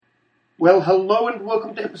Well, hello and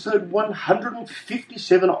welcome to episode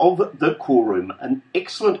 157 of The Core Room. An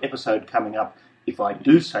excellent episode coming up, if I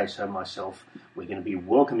do say so myself. We're going to be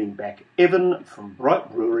welcoming back Evan from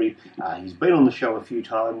Bright Brewery. He's been on the show a few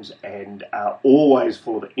times and always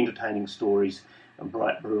full of entertaining stories. And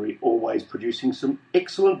Bright Brewery always producing some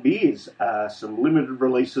excellent beers, some limited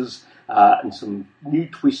releases and some new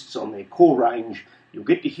twists on their core range. You'll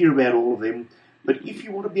get to hear about all of them. But if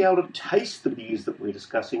you want to be able to taste the beers that we're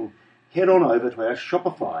discussing, head on over to our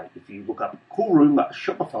Shopify. If you look up Cool Room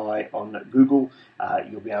Shopify on Google,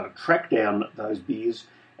 you'll be able to track down those beers.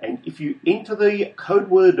 And if you enter the code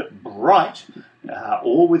word BRIGHT,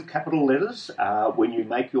 all with capital letters, when you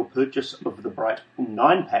make your purchase of the Bright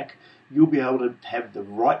 9-pack, you'll be able to have the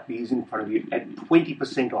right beers in front of you at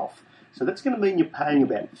 20% off. So that's going to mean you're paying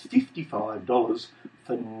about $55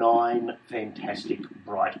 for 9 fantastic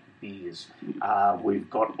Bright beers. We've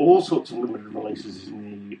got all sorts of limited releases in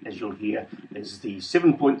the, as you'll hear. There's the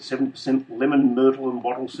 7.7% lemon, myrtle and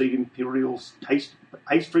wattle seed Imperials taste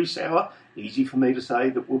pastry sour. Easy for me to say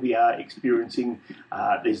that we'll be experiencing.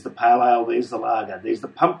 There's the pale ale, there's the lager, there's the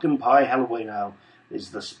pumpkin pie Halloween ale, there's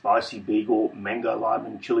the spicy beagle, mango lime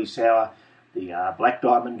and chili sour, the Black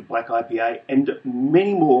Diamond, Black IPA, and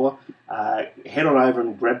many more. Head on over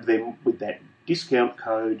and grab them with that discount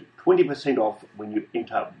code, 20% off when you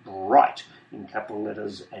enter BRIGHT in capital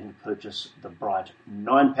letters and purchase the Bright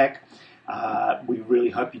 9-pack. We really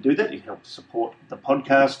hope you do that. It helps support the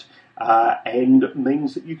podcast and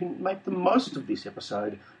means that you can make the most of this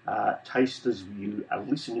episode. Taste as you are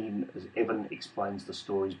listening as Evan explains the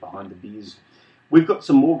stories behind the beers. We've got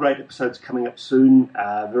some more great episodes coming up soon.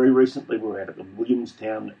 Very recently, we were out at the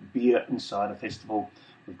Williamstown Beer and Cider Festival.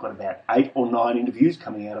 We've got about 8 or 9 interviews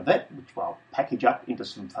coming out of that, which I'll package up into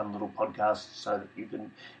some fun little podcasts so that you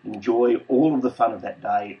can enjoy all of the fun of that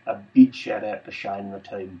day. A big shout out to Shane and the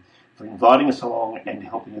team for inviting us along and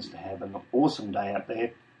helping us to have an awesome day out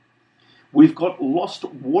there. We've got Lost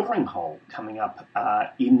Watering Hole coming up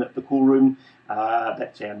in the Cool Room.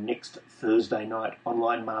 That's our next Thursday night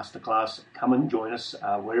online masterclass. Come and join us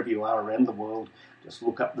wherever you are around the world. Just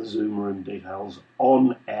look up the Zoom room details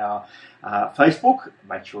on our Facebook.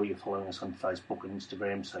 Make sure you're following us on Facebook and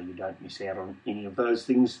Instagram so you don't miss out on any of those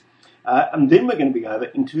things. And then we're going to be over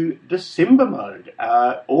into December mode.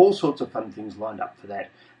 All sorts of fun things lined up for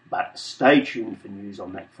that. But stay tuned for news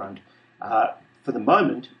on that front. For the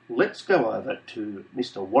moment, let's go over to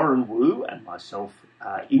Mr. Warren Wu and myself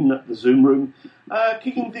in the Zoom room,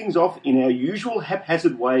 kicking things off in our usual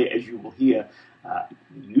haphazard way, as you will hear, the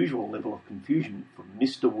usual level of confusion from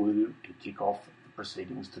Mr. Wu to kick off the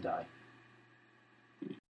proceedings today.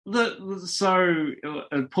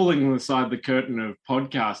 Pulling aside the curtain of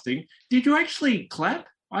podcasting, did you actually clap?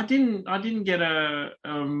 I didn't get a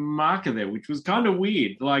marker there, which was kind of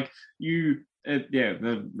weird. Like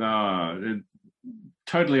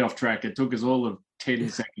totally off track. It took us all of 10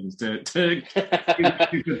 seconds to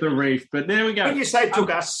get the reef, but there we go. When you say it took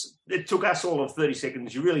us all of 30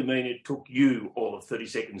 seconds, you really mean it took you all of 30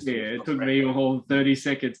 seconds. Yeah, it took me all of 30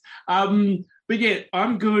 seconds. But yeah,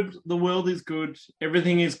 I'm good. The world is good.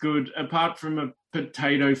 Everything is good, apart from a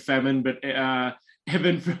potato famine. But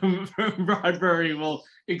Evan from Bright Brewery will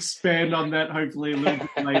expand on that hopefully a little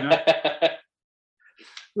bit later.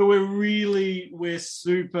 But we're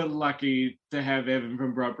super lucky to have Evan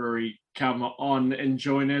from Bright Brewery come on and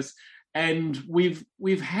join us. And we've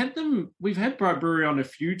had Bright Brewery on a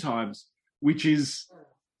few times, which is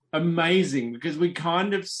amazing because we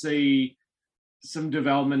kind of see some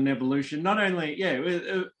development and evolution, not only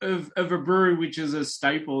of a brewery which is a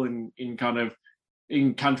staple in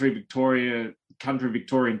country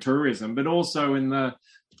Victorian tourism, but also in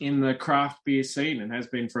the craft beer scene and has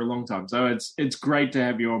been for a long time. So it's great to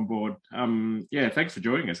have you on board. Thanks for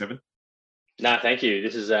joining us, Evan. No, thank you.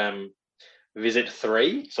 This is visit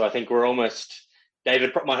 3, so I think we're almost.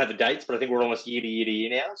 David might have the dates, but I think we're almost year to year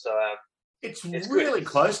now. So it's really good.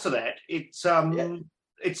 Close to that. It's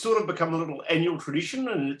sort of become a little annual tradition,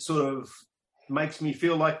 and it sort of makes me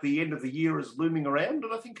feel like the end of the year is looming around.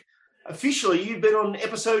 And I think officially you've been on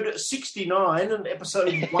episode 69 and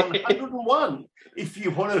episode 101. If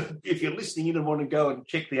you're listening in and want to go and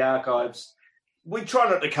check the archives, we try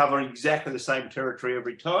not to cover exactly the same territory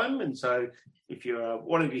every time. And so if you're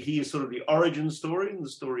wanting to hear sort of the origin story and the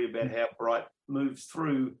story about how Bright moved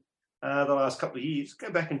through the last couple of years, go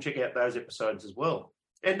back and check out those episodes as well.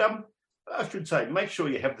 And I should say, make sure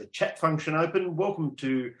you have the chat function open. Welcome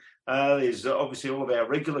to, there's obviously all of our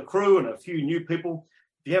regular crew and a few new people.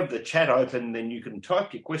 If you have the chat open, then you can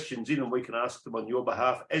type your questions in and we can ask them on your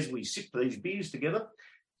behalf as we sip these beers together.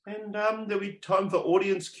 And there'll be time for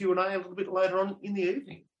audience Q&A a little bit later on in the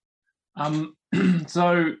evening.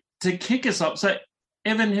 So to kick us off, so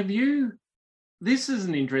Evan, this is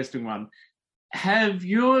an interesting one. Has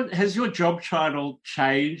your job title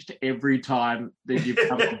changed every time that you've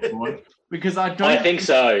come on board? Because I think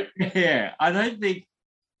so. Yeah, I don't think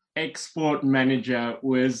export manager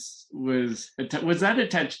was that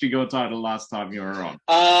attached to your title last time you were on?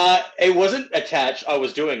 It wasn't attached. I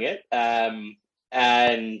was doing it, and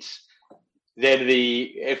then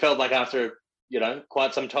it felt like after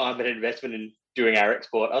quite some time and investment in doing our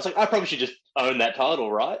export, I was like, I probably should just own that title,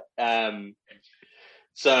 right?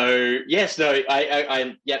 So yes, no,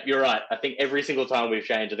 I yep, you're right. I think every single time we've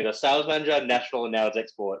changed, I think I was sales manager, national, and now it's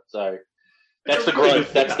export. So that's the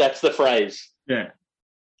growth. That's the phrase. Yeah,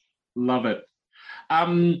 love it.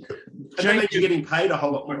 Jake, you're getting paid a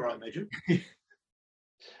whole lot more, I imagine.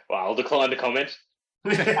 Well, I'll decline to comment.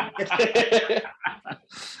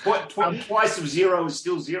 Twice of zero is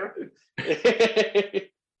still zero.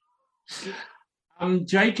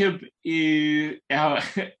 Jacob is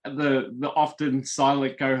the often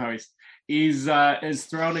silent co-host. Has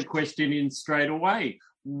thrown a question in straight away.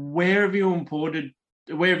 Where have you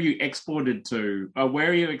exported to?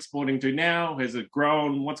 Where are you exporting to now? Has it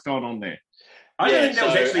grown? What's going on there? I don't think that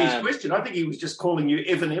was actually his question. I think he was just calling you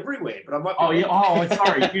Evan everywhere. But I might. Yeah. Oh,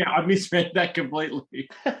 sorry. Yeah, I misread that completely.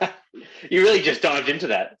 You really just dived into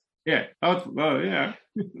that. Yeah. Oh, yeah.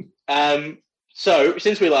 So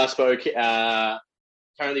since we last spoke,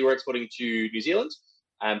 currently we're exporting to New Zealand,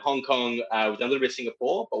 Hong Kong. We've done a little bit of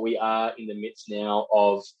Singapore, but we are in the midst now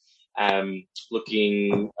of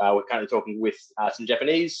looking. We're currently talking with some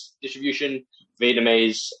Japanese distribution,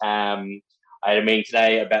 Vietnamese. I had a meeting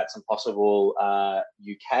today about some possible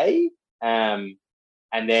UK, and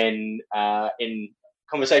then in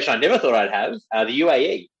conversation I never thought I'd have, the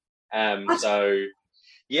UAE. So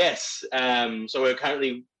yes, so we're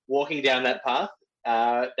currently walking down that path.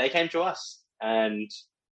 They came to us, and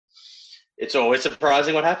it's always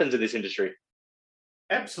surprising what happens in this industry.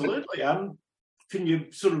 Absolutely. Can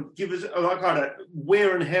you sort of give us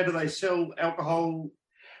where and how do they sell alcohol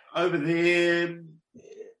over there?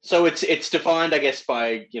 So it's defined, I guess,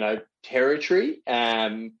 by territory,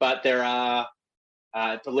 but there are,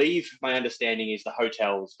 I believe, my understanding is the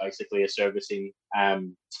hotels basically are servicing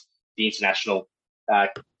the international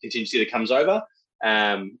contingency that comes over,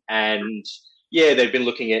 and yeah, they've been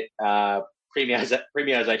looking at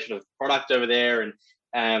premiumization of product over there, and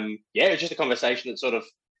yeah, it's just a conversation that sort of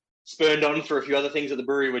spurned on for a few other things that the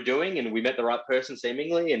brewery were doing, and we met the right person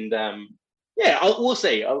seemingly, and yeah, we'll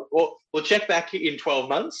see. We'll check back in 12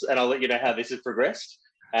 months, and I'll let you know how this has progressed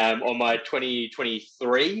on my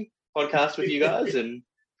 2023 podcast with you guys. And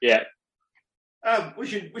yeah, we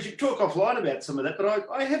should talk offline about some of that. But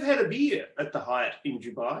I have had a beer at the Hyatt in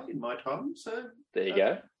Dubai in my time. So there you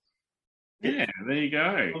go. Yeah, there you go.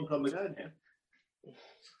 A long time ago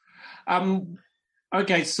now.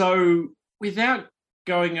 Okay, so without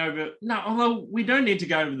going over, although we don't need to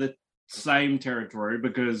go over the same territory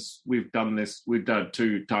because we've done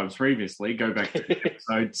 2 times previously. Go back to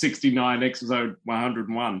episode 69, episode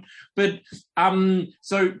 101. But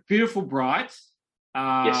so beautiful, bright.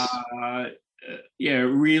 Yes. Yeah,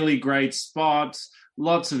 really great spots.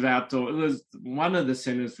 Lots of outdoor. There's one of the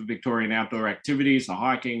centres for Victorian outdoor activities, the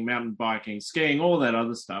hiking, mountain biking, skiing, all that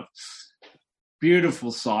other stuff.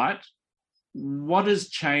 Beautiful site. What has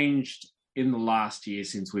changed in the last year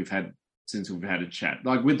since we've had a chat,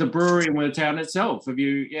 like with the brewery and with the town itself? Have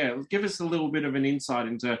you, give us a little bit of an insight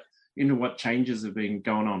into what changes have been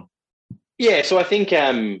going on. Yeah, so I think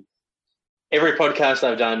every podcast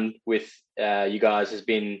I've done with you guys has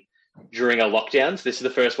been during a lockdown. So this is the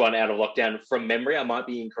first one out of lockdown from memory. I might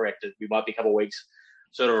be incorrect. We might be a couple of weeks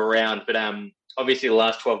sort of around, but obviously the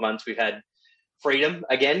last 12 months we've had freedom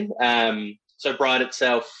again. So Brighton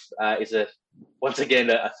itself is once again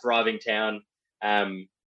a thriving town.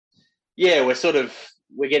 Yeah,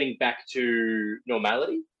 we're getting back to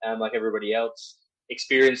normality, like everybody else,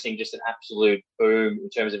 experiencing just an absolute boom in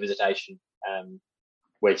terms of visitation.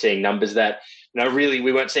 We're seeing numbers that, really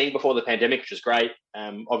we weren't seeing before the pandemic, which is great.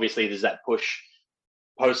 Obviously there's that push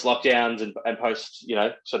post lockdowns and post,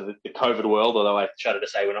 sort of the COVID world, although I shudder to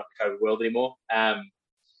say we're not the COVID world anymore.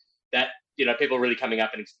 That, people are really coming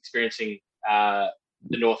up and experiencing the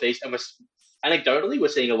Northeast, and anecdotally we're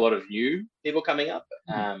seeing a lot of new people coming up.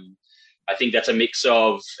 I think that's a mix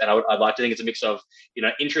of, and I'd like to think it's a mix of,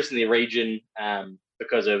 interest in the region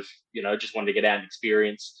because of, just wanting to get out and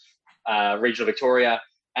experience regional Victoria.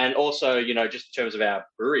 And also, just in terms of our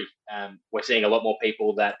brewery, we're seeing a lot more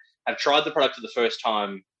people that have tried the product for the first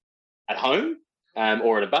time at home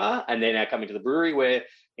or at a bar, and they're now coming to the brewery where,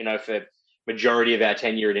 for majority of our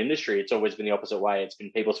tenure in industry, it's always been the opposite way. It's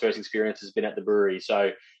been people's first experience has been at the brewery.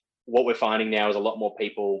 So what we're finding now is a lot more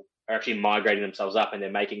people are actually migrating themselves up and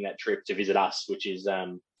they're making that trip to visit us, which is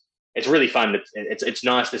it's really fun. It's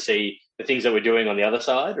nice to see the things that we're doing on the other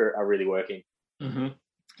side are really working. Mm-hmm.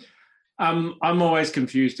 I'm always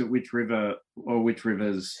confused at which river or which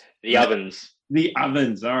rivers. The Ovens. The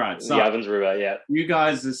Ovens, all right. So the Ovens River, yeah. You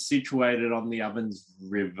guys are situated on the Ovens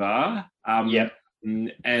River. Yep.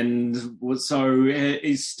 And so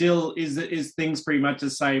is things pretty much the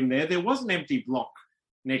same there? There was an empty block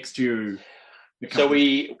next to you.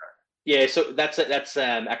 So that's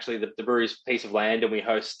actually the brewery's piece of land, and we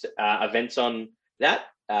host events on that.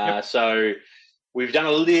 Yep. So we've done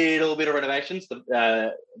a little bit of renovations.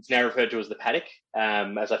 It's now referred to as the paddock,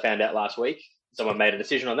 as I found out last week. Someone made a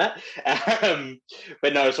decision on that.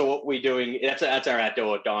 But no, so what we're doing, that's our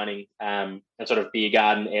outdoor dining and sort of beer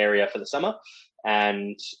garden area for the summer.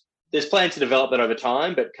 And there's plans to develop that over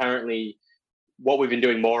time, but currently what we've been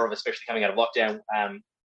doing more of, especially coming out of lockdown,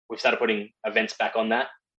 we've started putting events back on that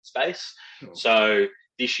space. Cool. So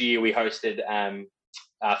this year we hosted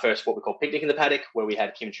our first what we call Picnic in the Paddock, where we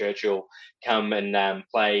had Kim Churchill come and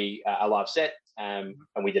play a live set. And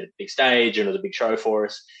we did a big stage and it was a big show for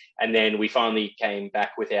us. And then we finally came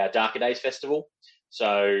back with our Darker Days Festival.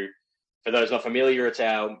 So for those not familiar, it's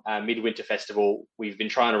our midwinter festival. We've been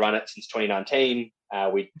trying to run it since 2019.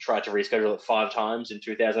 We tried to reschedule it 5 times in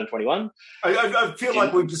 2021. I feel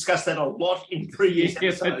like we've discussed that a lot in previous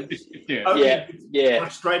episodes. Yeah.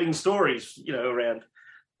 Frustrating stories, around.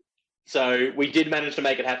 So we did manage to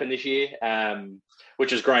make it happen this year,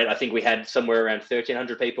 which was great. I think we had somewhere around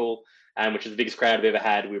 1,300 people, which is the biggest crowd we've ever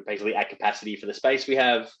had. We were basically at capacity for the space we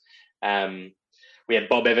have. We had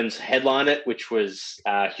Bob Evans headline it, which was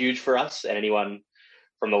huge for us and anyone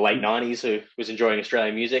from the late 90s who was enjoying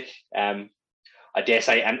Australian music. I dare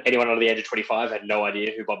say anyone under the age of 25 had no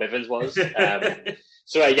idea who Bob Evans was.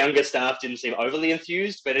 So our younger staff didn't seem overly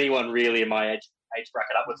enthused, but anyone really in my age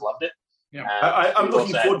bracket upwards loved it. Yeah. I'm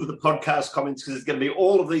looking forward to the podcast comments because there's going to be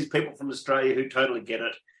all of these people from Australia who totally get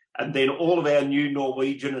it. And then all of our new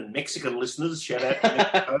Norwegian and Mexican listeners, shout out to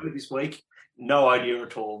Mexico this week, no idea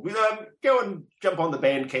at all. Go and jump on the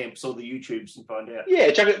Bandcamps or the YouTubes and find out.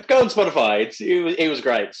 Yeah, go on Spotify. It was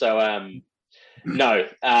great. So, so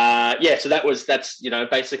that's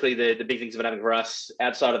basically the big things that have been happening for us.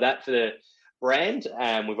 Outside of that, for the brand,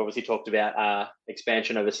 we've obviously talked about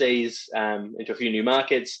expansion overseas into a few new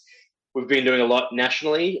markets. We've been doing a lot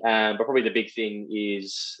nationally, but probably the big thing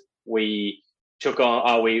is we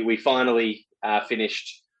finally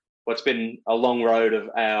finished what's been a long road of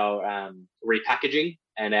our repackaging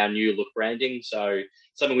and our new look branding. So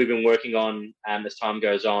something we've been working on as time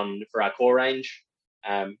goes on for our core range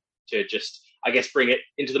to just, I guess, bring it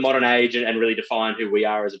into the modern age and really define who we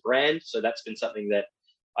are as a brand. So that's been something that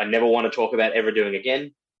I never want to talk about ever doing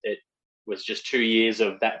again. It was just 2 years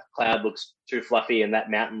of that cloud looks too fluffy and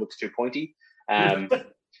that mountain looks too pointy. But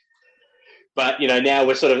now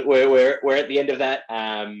we're at the end of that,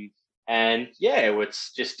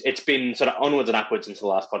 it's been sort of onwards and upwards since the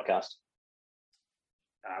last podcast.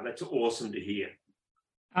 That's awesome to hear.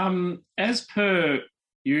 As per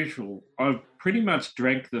usual, I've pretty much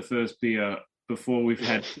drank the first beer before we've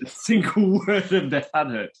had a single word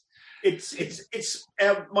about it. It's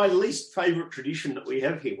my least favourite tradition that we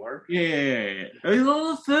have here, Warren. Yeah.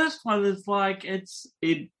 Well, the first one is like it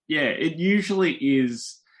usually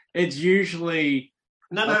is. It's usually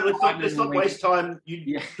let's not waste time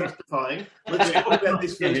justifying. Let's talk about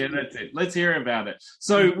this. That's it. Let's hear about it.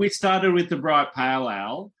 So we started with the Bright Pale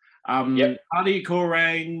Ale. Party core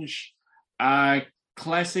range,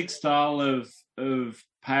 classic style of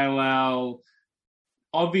pale ale.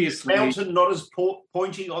 Obviously, mountain not as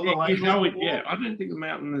pointy on the label. I don't think the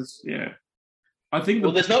mountain is. Yeah, I think.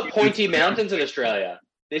 Well, there's not pointy mountains in Australia.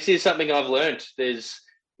 This is something I've learnt. There's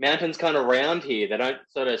mountains kind of round here. They don't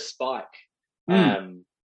sort of spike, which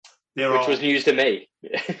was news to me.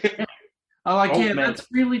 That's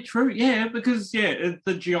really true. Yeah, because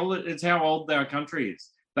it's how old our country is.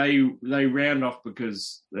 They round off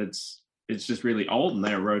because it's just really old and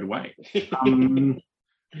they erode away.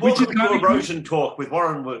 Which is kind of erosion talk with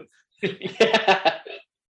Warren Wood. The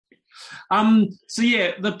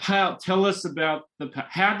pale. Tell us about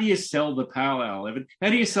how do you sell the pale ale, Evan? How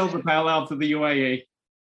do you sell the pale ale for the UAE?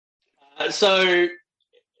 So,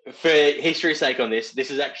 for history's sake on this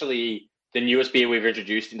is actually the newest beer we've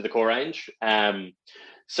introduced into the core range.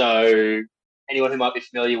 So, anyone who might be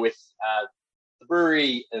familiar with the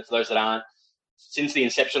brewery, and for those that aren't, since the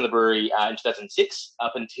inception of the brewery in 2006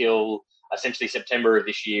 up until essentially September of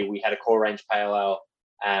this year, we had a core range pale ale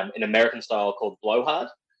in American style called Blowhard.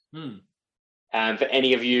 For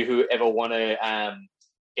any of you who ever want to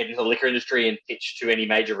get into the liquor industry and pitch to any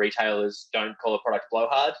major retailers, don't call a product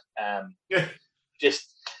Blowhard.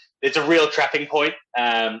 Just it's a real trapping point.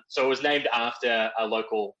 So it was named after a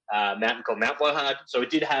local mountain called Mount Blowhard. So it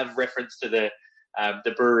did have reference to the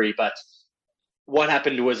brewery, but what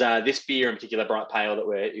happened was this beer in particular, Bright Pale,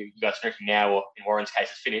 that you guys are drinking now, or in Warren's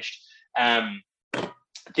case, is finished.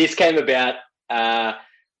 This came about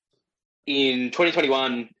in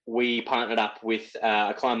 2021. We partnered up with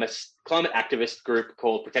a climate activist group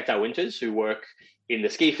called Protect Our Winters, who work in the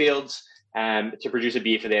ski fields, to produce a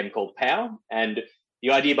beer for them called Pow. And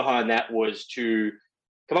the idea behind that was to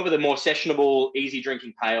come up with a more sessionable, easy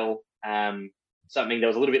drinking pale, something that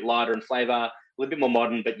was a little bit lighter in flavour, a little bit more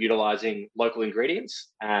modern, but utilising local ingredients,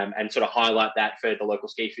 and sort of highlight that for the local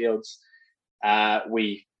ski fields.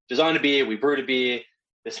 We designed a beer, we brewed a beer,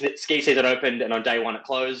 the ski season opened, and on day one it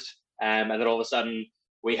closed. And then all of a sudden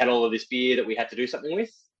we had all of this beer that we had to do something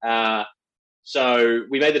with. So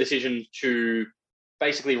we made the decision to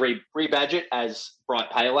basically rebadge it as Bright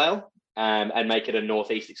Pale Ale, and make it a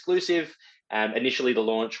Northeast exclusive. Initially, the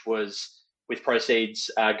launch was with proceeds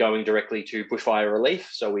going directly to bushfire relief.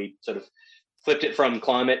 So we sort of flipped it from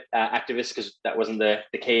climate activists, because that wasn't the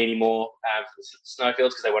key anymore, for the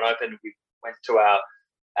snowfields, because they weren't open. We went to our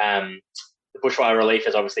the bushfire relief,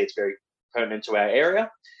 as obviously it's very pertinent to our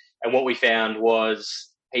area. And what we found was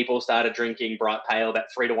people started drinking Bright Pale about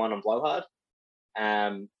 3-1 on Blowhard.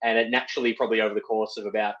 And it naturally, probably over the course of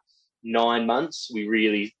about 9 months, we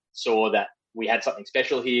really saw that we had something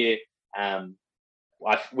special here.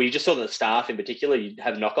 We just saw that the staff in particular, you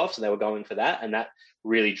have knockoffs, and they were going for that. And that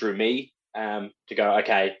really drew me to go,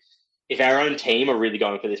 okay, if our own team are really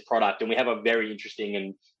going for this product, and we have a very interesting,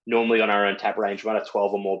 and normally on our own tap range, we might have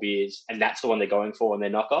 12 or more beers, and that's the one they're going for and they're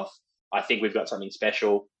knockoff, I think we've got something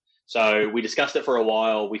special. So we discussed it for a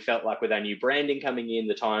while. We felt like with our new branding coming in,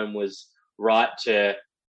 the time was right to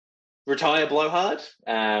retire Blowhard.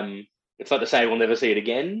 It's not to say we'll never see it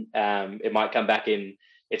again. It might come back in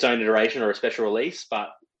its own iteration or a special release, but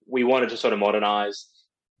we wanted to sort of modernise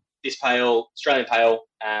this pale, Australian pale.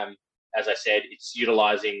 As I said, it's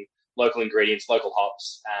utilising local ingredients, local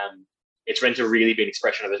hops. It's meant to really be an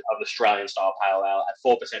expression of Australian style pale ale at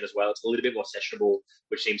 4% as well. It's a little bit more sessionable,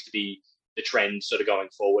 which seems to be the trend sort of going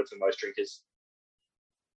forward for most drinkers.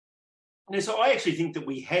 Now, so I actually think that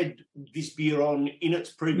we had this beer on in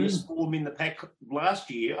its previous form in the pack last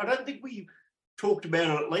year. I don't think we talked about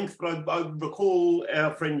it at length, but I recall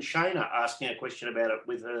our friend Shayna asking a question about it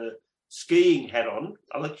with her skiing hat on.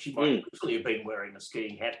 I think she might actually have been wearing a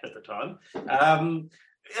skiing hat at the time.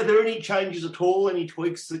 Are there any changes at all, any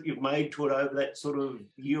tweaks that you've made to it over that sort of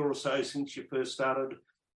year or so since you first started,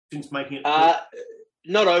 since making it?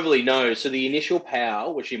 Not overly, no. So the initial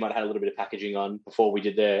Pale, which you might have had a little bit of packaging on before we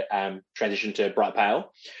did the transition to Bright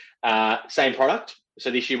Pale, same product. So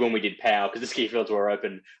this year when we did Pale, because the ski fields were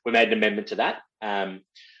open, we made an amendment to that.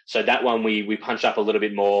 So that one we punched up a little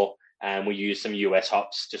bit more, and we used some US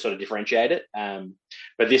hops to sort of differentiate it.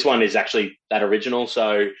 But this one is actually that original.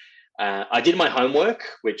 So I did my homework,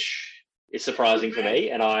 which is surprising for me.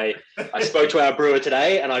 And I spoke to our brewer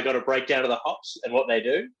today, and I got a breakdown of the hops and what they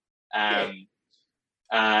do.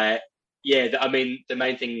 I mean, the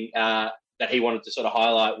main thing that he wanted to sort of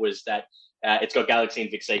highlight was that it's got Galaxy and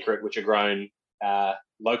Vic Secret, which are grown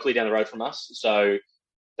locally down the road from us. So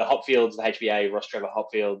the hop fields, the HBA Ross Trevor hop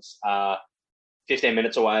fields, are 15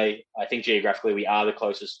 minutes away. I think geographically we are the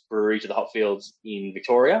closest brewery to the hop fields in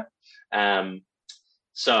Victoria. We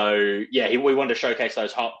wanted to showcase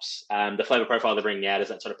those hops. The flavour profile they're bringing out is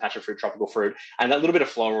that sort of passion fruit, tropical fruit, and that little bit of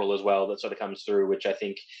floral as well that sort of comes through, which I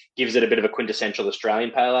think gives it a bit of a quintessential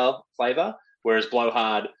Australian pale ale flavour, whereas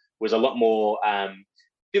Blowhard was a lot more,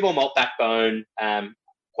 bit more malt backbone,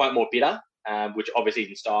 quite more bitter, which obviously is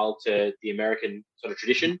in style to the American sort of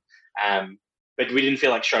tradition. But we didn't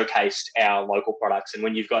feel like showcased our local products. And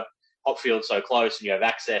when you've got hop fields so close and you have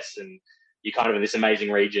access and you're kind of in this amazing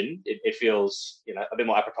region, it feels, a bit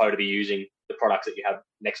more apropos to be using the products that you have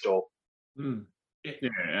next door. Yeah,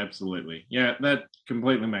 absolutely. Yeah, that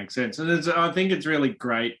completely makes sense. And I think it's really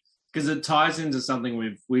great because it ties into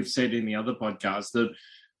something we've said in the other podcast, that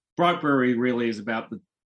Bright Brewery really is about the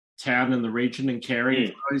town and the region and caring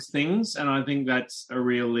for those things. And I think that's a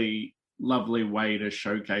really lovely way to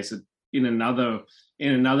showcase it in another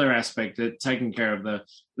aspect, that taking care of the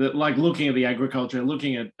like looking at the agriculture,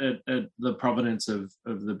 looking at the provenance of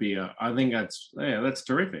the beer. I think that's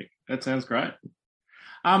terrific. That sounds great.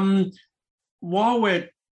 While we're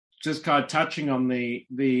just kind of touching on the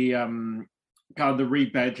kind of the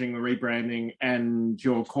rebadging, the rebranding, and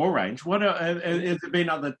your core range. What has there been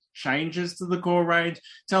other changes to the core range?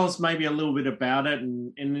 Tell us maybe a little bit about it,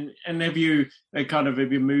 and have you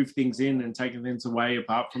moved things in and taken things away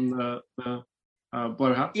apart from the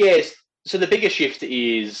blowhard? Yes. So the biggest shift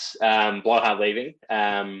is blowhard leaving.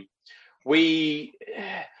 We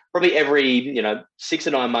probably every 6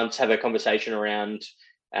 to 9 months have a conversation around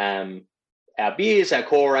our beers, our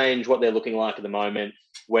core range, what they're looking like at the moment,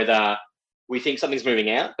 whether we think something's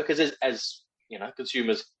moving out, because as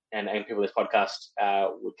consumers and people in this podcast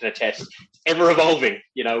can attest, it's ever evolving.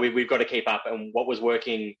 We've got to keep up, and what was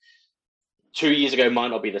working 2 years ago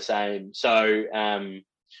might not be the same. So,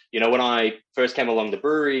 when I first came along the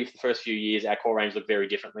brewery for the first few years, our core range looked very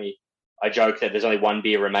differently. I joke that there's only one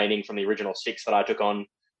beer remaining from the original 6 that I took on.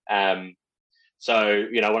 So,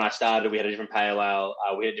 when I started, we had a different pale ale,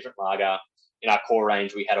 we had a different lager. In our core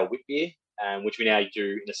range, we had a wheat beer, which we now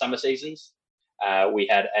do in the summer seasons. We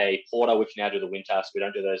had a porter, which we now do the winter, so we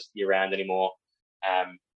don't do those year-round anymore.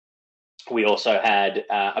 We also had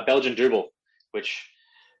a Belgian double, which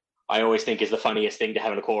I always think is the funniest thing to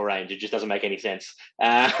have in a core range. It just doesn't make any sense.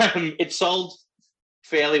 It sold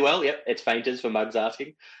fairly well. Yep, it's fainters for mugs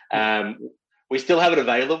asking. We still have it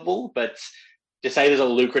available, but to say there's a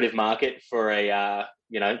lucrative market for a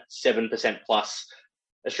 7% plus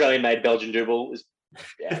Australian-made Belgian double is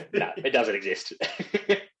no, it doesn't exist.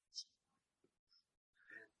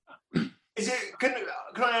 Can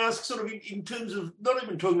I ask, sort of in terms of not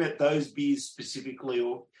even talking about those beers specifically,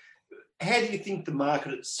 or how do you think the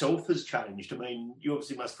market itself has changed? I mean, you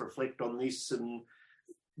obviously must reflect on this, and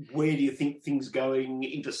where do you think things going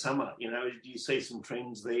into summer? Do you see some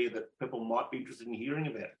trends there that people might be interested in hearing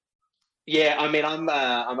about? Yeah, I mean, I'm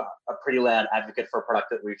a pretty loud advocate for a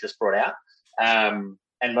product that we've just brought out,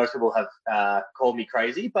 and most people have called me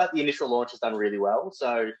crazy, but the initial launch has done really well.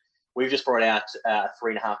 So we've just brought out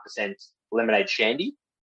 3.5% lemonade shandy,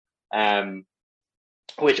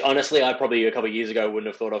 which honestly I probably a couple of years ago wouldn't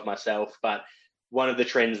have thought of myself. But one of the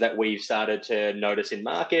trends that we've started to notice in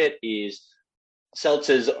market is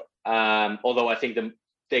seltzers. Although I think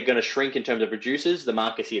they're going to shrink in terms of producers, the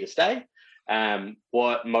market's here to stay.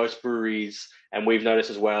 What most breweries, and we've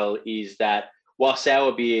noticed as well, is that while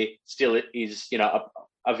sour beer still is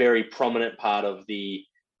a very prominent part of the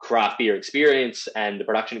craft beer experience and the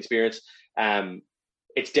production experience,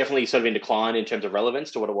 it's definitely sort of in decline in terms of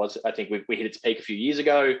relevance to what it was. I think we hit its peak a few years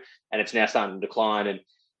ago, and it's now starting to decline.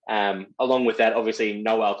 And along with that, obviously,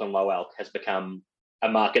 no alc and low alc has become a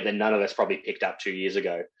market that none of us probably picked up 2 years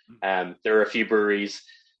ago. There are a few breweries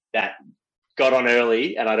that got on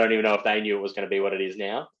early, and I don't even know if they knew it was going to be what it is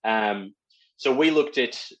now. So we looked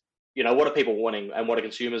at, what are people wanting and what are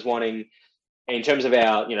consumers wanting in terms of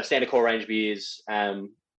our, standard core range beers.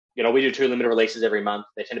 We do 2 limited releases every month.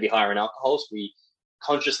 They tend to be higher in alcohol. So we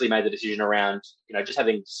consciously made the decision around, just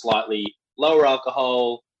having slightly lower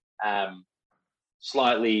alcohol,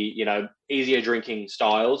 slightly, easier drinking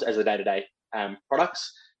styles as the day-to-day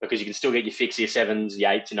products, because you can still get your fix, your 7s, your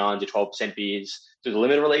 8s, your 9s, your 12% beers through the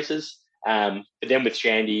limited releases. But then with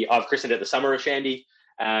shandy, I've christened it the summer of shandy.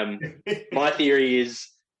 My theory is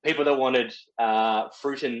people that wanted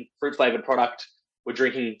fruit flavored product were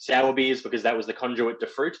drinking sour beers because that was the conduit to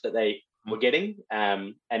fruit that they were getting.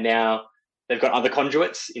 And now they've got other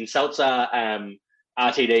conduits in seltzer.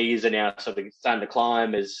 RTDs are now sort of starting to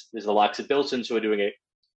climb. There's the likes of Bilsons who are doing an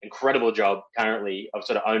incredible job currently of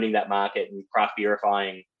sort of owning that market and craft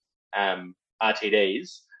beerifying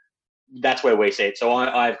RTDs. That's where we see it. So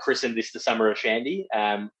I've christened this the summer of shandy.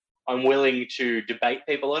 I'm willing to debate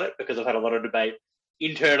people on it because I've had a lot of debate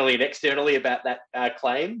internally and externally about that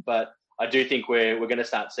claim. But I do think we're going to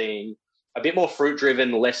start seeing a bit more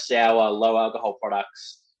fruit-driven, less sour, low-alcohol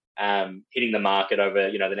products hitting the market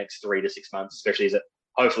over the next 3 to 6 months, especially as it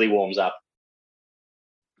hopefully warms up.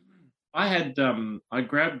 I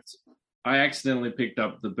accidentally picked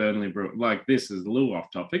up the Burnley Brewing. Like, this is a little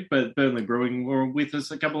off topic, but Burnley Brewing were with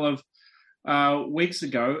us a couple of weeks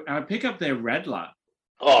ago. I pick up their Radler.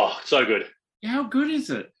 Oh, so good. How good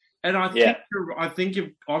is it? And I think you're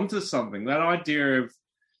onto something. That idea of,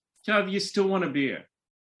 you still want a beer,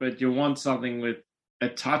 but you want something with a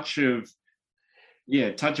touch of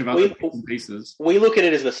other bits and pieces. We look at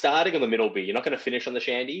it as the starting or the middle beer. You're not going to finish on the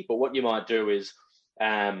shandy, but what you might do is,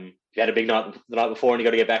 if you had a big night the night before and you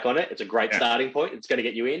got to get back on it, it's a great starting point. It's going to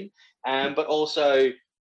get you in. But also,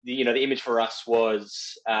 the image for us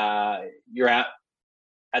was you're out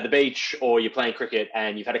at the beach or you're playing cricket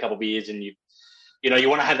and you've had a couple of beers and you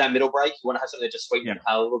want to have that middle break. You want to have something that just sweetens the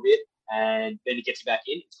palate a little bit, and then it gets you back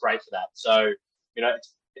in. It's great for that. So,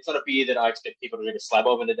 it's not a beer that I expect people to drink a slab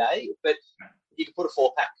of in a day, but you can put a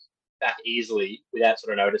 4-pack back easily without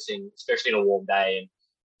sort of noticing, especially in a warm day. And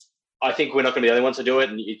I think we're not going to be the only ones to do it.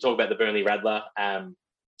 And you talk about the Burnley Radler.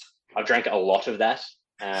 I've drank a lot of that.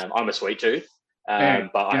 I'm a sweet tooth,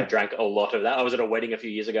 but I drank a lot of that. I was at a wedding a few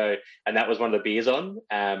years ago, and that was one of the beers on.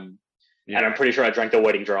 And I'm pretty sure I drank the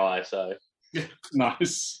wedding dry. So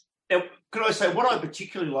nice. Now, can I say what I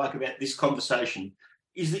particularly like about this conversation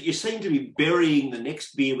is that you seem to be burying the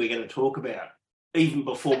next beer we're going to talk about even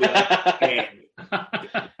before we can.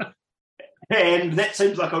 And that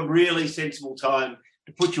seems like a really sensible time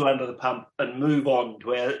to put you under the pump and move on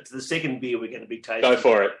to the second beer we're going to be tasting. Go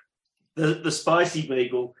for it. The Spicy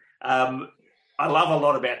Beagle. I love a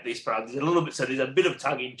lot about this, bro. There's a bit of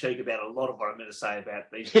tongue-in-cheek about a lot of what I'm going to say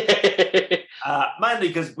about these. Mainly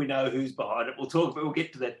because we know who's behind it. We'll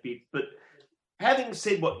get to that bit. But having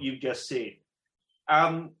said what you've just said,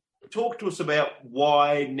 talk to us about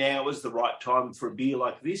why now is the right time for a beer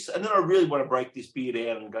like this. And then I really want to break this beer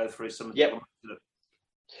down and go through some of the elements of it.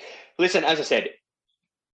 Listen, as I said,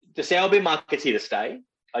 the sour beer market's here to stay.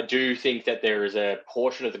 I do think that there is a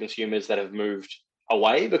portion of the consumers that have moved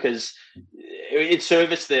away because it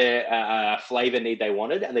serviced their flavour need they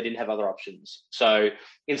wanted and they didn't have other options. So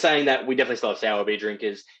in saying that, we definitely still have sour beer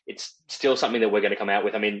drinkers. It's still something that we're going to come out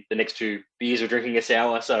with. I mean, the next two beers we're drinking are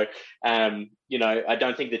sour. So, I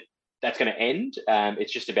don't think that that's going to end.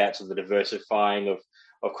 It's just about sort of the diversifying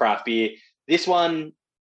of craft beer. This one,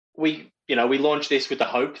 we launched this with the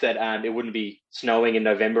hope that it wouldn't be snowing in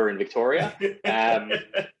November in Victoria.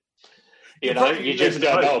 You just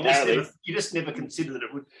don't know, apparently. You just never considered that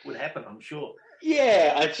it would happen, I'm sure.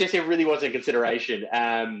 Yeah, it really wasn't a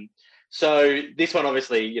consideration. So this one,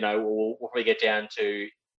 obviously, we'll probably get down to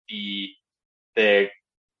the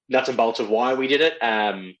nuts and bolts of why we did it.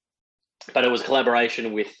 But it was a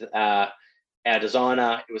collaboration with our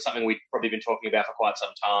designer. It was something we'd probably been talking about for quite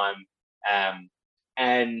some time.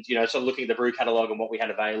 And, sort of looking at the brew catalogue and what we had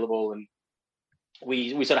available. And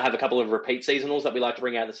we sort of have a couple of repeat seasonals that we like to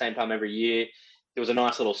bring out at the same time every year. There was a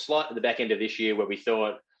nice little slot at the back end of this year where we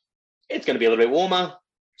thought it's going to be a little bit warmer.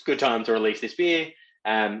 It's a good time to release this beer.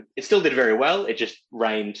 It still did very well. It just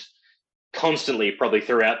rained constantly probably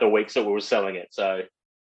throughout the weeks that we were selling it. So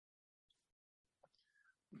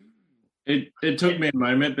it took me a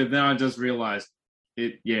moment, but then I just realised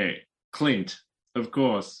Clint, of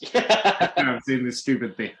course. I've seen this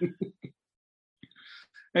stupid thing.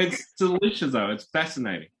 It's delicious, though. It's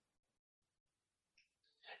fascinating.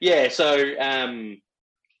 Yeah. So,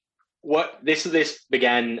 this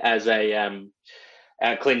began as a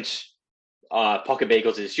Clint Pocket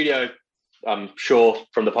Beagles in the studio. I'm sure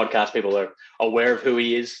from the podcast people are aware of who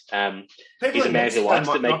he is. He's a man who likes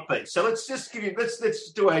to make. So let's just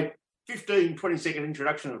let's do a 15, 20-second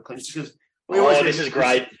introduction of Clint because. This is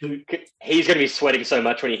great. He's going to be sweating so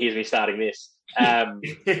much when he hears me starting this.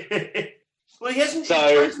 Well, he hasn't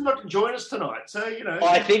chosen not to join us tonight, so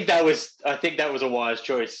I think that was a wise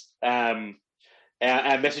choice. Our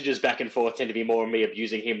messages back and forth tend to be more me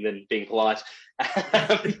abusing him than being polite.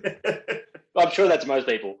 I'm sure that's most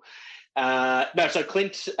people. So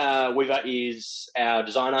Clint Weaver is our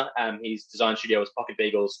designer. His design studio is Pocket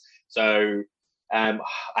Beagles. So I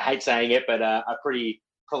hate saying it, but a pretty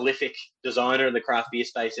prolific designer in the craft beer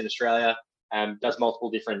space in Australia. Does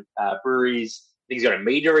multiple different breweries. I think he's got a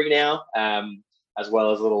meadery now, as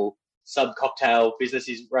well as a little sub-cocktail business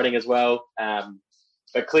he's running as well.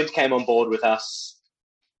 But Clint came on board with us,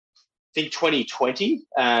 I think 2020,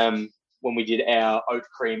 when we did our Oat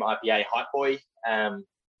Cream IPA Hype Boy.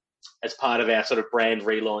 As part of our sort of brand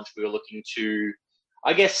relaunch, we were looking to,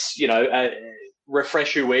 I guess,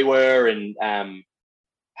 refresh who we were and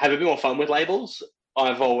have a bit more fun with labels.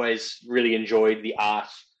 I've always really enjoyed the art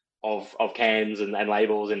of cans and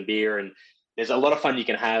labels and beer, and there's a lot of fun you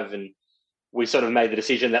can have. And we sort of made the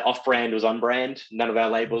decision that off-brand was on-brand. None of our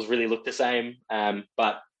labels really look the same,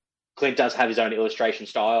 but Clint does have his own illustration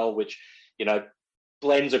style, which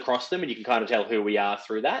blends across them, and you can kind of tell who we are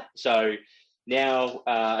through that. So now,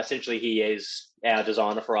 essentially, he is our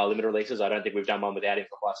designer for our limited releases. I don't think we've done one without him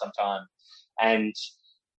for quite some time. And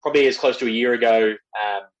probably as close to a year ago,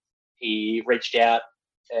 he reached out.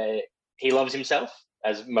 He loves himself,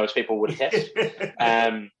 as most people would attest.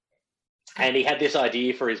 And he had this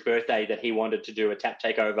idea for his birthday that he wanted to do a tap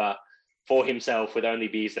takeover for himself with only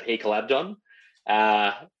beers that he collabed on.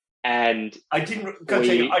 And I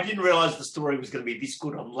didn't realize the story was going to be this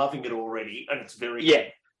good. I'm loving it already, and it's very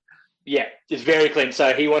yeah, it's very clean.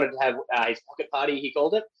 So he wanted to have his pocket party, he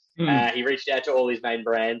called it. He reached out to all his main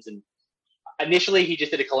brands, and initially he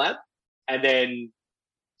just did a collab, and then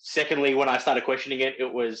secondly, when I started questioning it,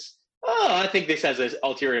 it was, I think this has an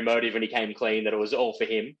ulterior motive, and he came clean that it was all for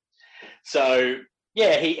him. So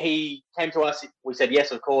yeah, he came to us. We said,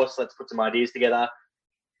 yes, of course, let's put some ideas together.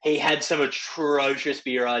 He had some atrocious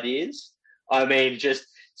beer ideas. I mean, just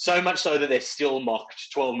so much so that they're still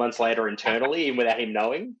mocked 12 months later internally, even without him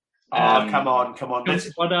knowing. Come on.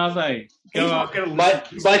 What are they?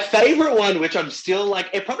 My favourite one, which I'm still like,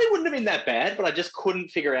 it probably wouldn't have been that bad, but I just couldn't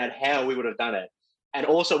figure out how we would have done it. And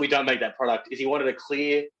also, we don't make that product. Is he wanted a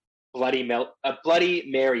clear Bloody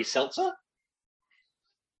Mary seltzer?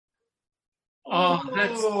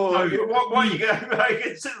 That's what are you going to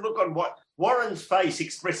make? Look on what Warren's face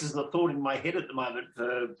expresses the thought in my head at the moment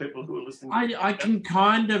for people who are listening. I can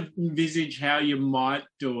kind of envisage how you might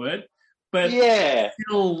do it, but yeah,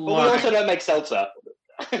 still, but we also don't make seltzer.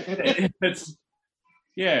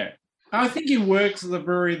 Yeah, I think he works at the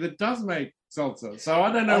brewery that does make seltzer, so I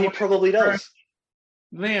don't know. He probably does.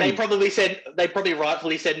 Them. They probably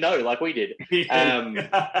rightfully said no, like we did.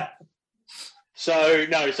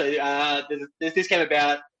 This came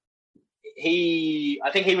about. I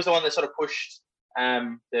think he was the one that sort of pushed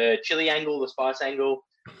the chili angle, the spice angle.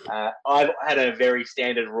 I've had a very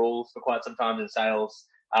standard rule for quite some time in sales: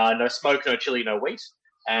 no smoke, no chili, no wheat.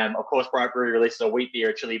 Of course, Bright Brewery releases a wheat beer,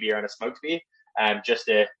 a chili beer, and a smoked beer, just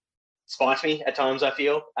to spite me at times, I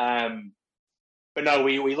feel. But no,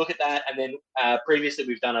 we look at that, and then previously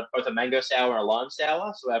we've done both a mango sour and a lime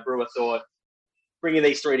sour. So our brewer thought, bringing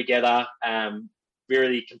these three together,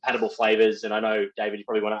 really compatible flavors. And I know, David, you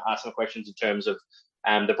probably want to ask some questions in terms of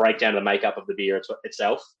the breakdown of the makeup of the beer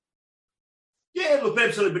itself. Yeah, look,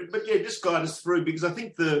 absolutely. But yeah, just guide us through, because I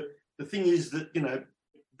think the thing is that,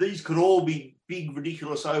 these could all be big,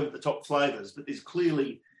 ridiculous, over-the-top flavors, but there's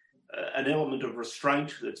clearly an element of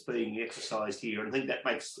restraint that's being exercised here, and I think that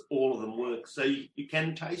makes all of them work. So you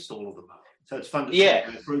can taste all of them. So it's fun to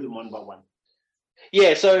go through them one by one.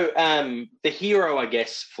 Yeah, so the hero, I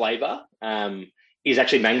guess, flavor is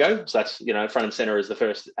actually mango. So that's, front and center is the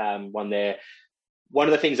first one there. One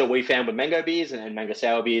of the things that we found with mango beers and mango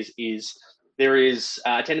sour beers is there is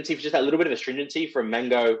a tendency for just that little bit of astringency from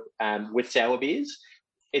mango with sour beers.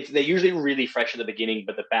 They're usually really fresh at the beginning,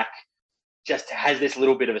 but the back just has this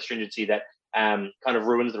little bit of astringency that kind of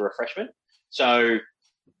ruins the refreshment. So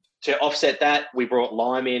to offset that, we brought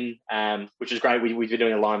lime in, which is great. We've been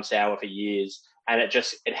doing a lime sour for years, and it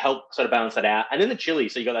helped sort of balance that out. And then the chili,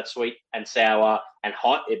 so you got that sweet and sour and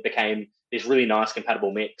hot. It became this really nice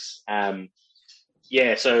compatible mix. So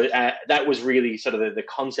that was really sort of the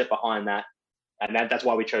concept behind that, and that's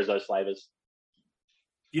why we chose those flavors.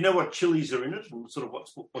 Do you know what chilies are in it and sort of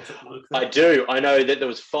what's it look like? I do. I know that there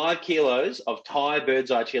was 5 kilos of Thai bird's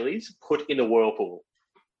eye chilies put in the whirlpool.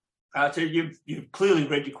 So you've clearly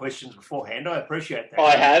read your questions beforehand. I appreciate that.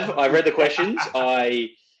 I have. I read the questions. I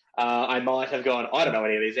might have gone, I don't know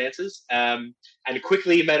any of these answers, and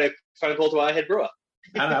quickly made a phone call to our head brewer.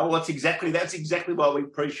 No, that's exactly why we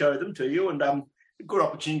pre-show them to you, and a good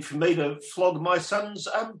opportunity for me to flog my son's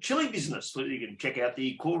chili business. You can check out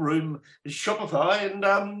the Core Room Shopify,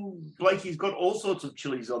 and Blakey's got all sorts of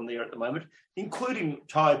chilies on there at the moment, including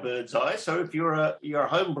Thai bird's eye. So if you're a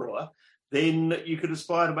home brewer, then you could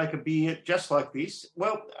aspire to make a beer just like this.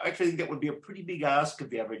 Well, I actually think that would be a pretty big ask of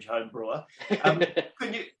the average home brewer. Can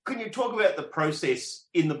you talk about the process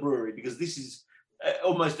in the brewery? Because this is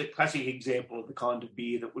almost a classic example of the kind of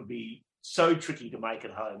beer that would be so tricky to make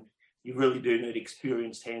at home. You really do need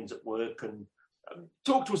experienced hands at work. And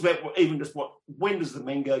talk to us about when does the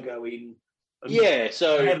mango go in?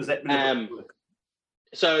 So how does that work?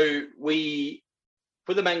 So we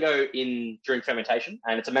put the mango in during fermentation,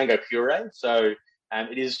 and it's a mango puree. So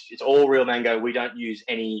it's all real mango. We don't use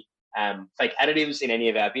any fake additives in any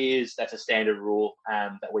of our beers. That's a standard rule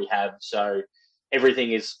that we have. So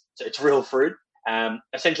everything it's real fruit.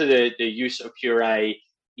 Essentially, the use of puree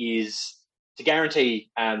is to guarantee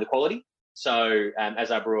the quality. So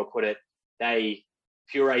as our brewer put it, they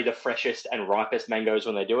puree the freshest and ripest mangoes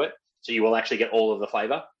when they do it. So you will actually get all of the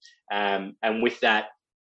flavor. And with that,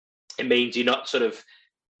 it means you're not sort of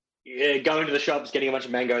going to the shops, getting a bunch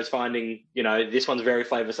of mangoes, finding, this one's very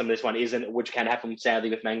flavoursome, this one isn't, which can happen sadly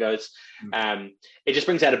with mangoes. It just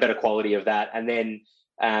brings out a better quality of that. And then,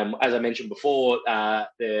 as I mentioned before,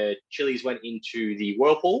 the chilies went into the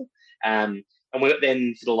whirlpool. And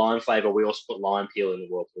then for the lime flavour, we also put lime peel in the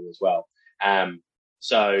whirlpool as well.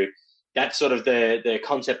 So that's sort of the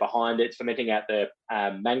concept behind it, fermenting out the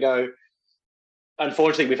mango.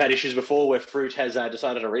 Unfortunately, we've had issues before where fruit has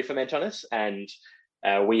decided to re-ferment on us, and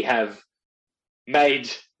we have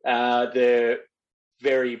made the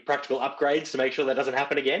very practical upgrades to make sure that doesn't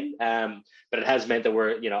happen again. But it has meant that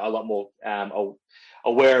we're, a lot more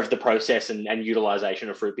aware of the process and utilization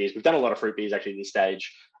of fruit beers. We've done a lot of fruit beers actually at this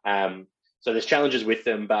stage. So there's challenges with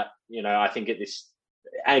them, but I think at this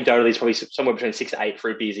anecdotally, it's probably somewhere between 6 to 8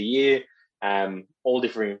 fruit beers a year, all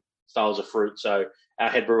different styles of fruit. So our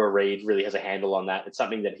head brewer, Reed, really has a handle on that. It's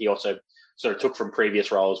something that he also sort of took from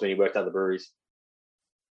previous roles when he worked at the breweries.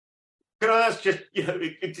 Can I ask just,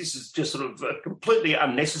 this is just sort of a completely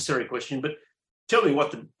unnecessary question, but tell me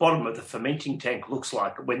what the bottom of the fermenting tank looks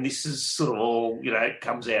like when this is sort of all,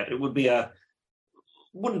 comes out. It wouldn't be the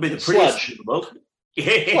prettiest sludge in the world.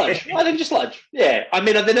 Yeah. Sludge. I think just sludge. Yeah. I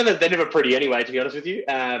mean, they're never pretty anyway, to be honest with you.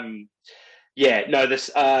 From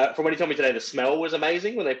what he told me today, the smell was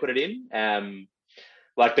amazing when they put it in.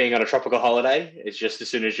 Like being on a tropical holiday. It's just as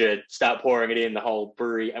soon as you start pouring it in, the whole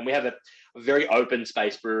brewery, and we have a very open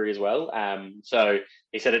space brewery as well. So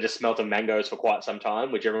he said it just smelt of mangoes for quite some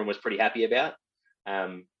time, which everyone was pretty happy about.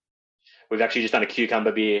 We've actually just done a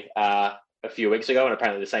cucumber beer a few weeks ago, and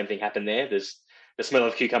apparently the same thing happened there. There's the smell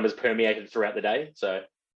of cucumbers permeated throughout the day. So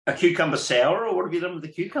a cucumber sour, or what have you done with the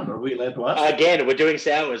cucumber? Are we allowed to ask? Again, we're doing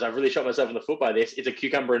sours. I've really shot myself in the foot by this. It's a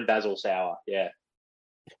cucumber and basil sour. Yeah.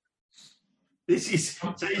 Is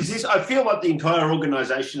this? I feel like the entire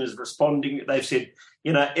organisation is responding. They've said,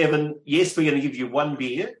 Evan, yes, we're going to give you one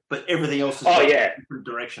beer, but everything else is going in a different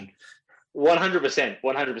direction.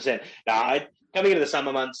 100%. Now, coming into the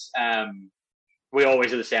summer months, we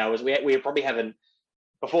always do the sours. We probably haven't,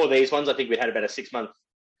 before these ones, I think we'd had about a 6-month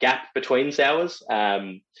gap between sours.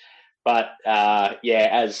 As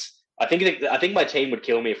I think my team would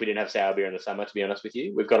kill me if we didn't have sour beer in the summer, to be honest with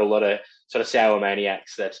you. We've got a lot of sort of sour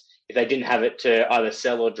maniacs that if they didn't have it to either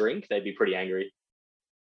sell or drink, they'd be pretty angry.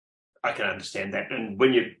 I can understand that. And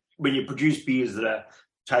when you produce beers that are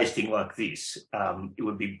tasting like this, it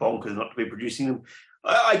would be bonkers not to be producing them.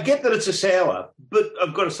 I get that it's a sour, but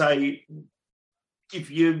I've got to say, if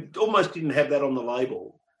you almost didn't have that on the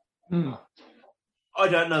label, I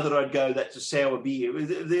don't know that I'd go, that's a sour beer.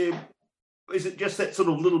 Is it just that sort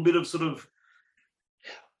of little bit of sort of...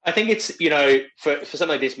 I think it's, for something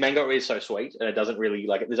like this, mango is so sweet and it doesn't really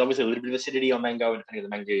like it. There's obviously a little bit of acidity on mango, and depending on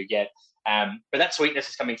the mango you get. But that sweetness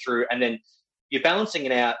is coming through, and then you're balancing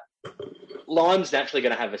it out. Lime's naturally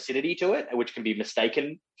going to have acidity to it, which can be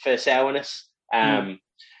mistaken for sourness. But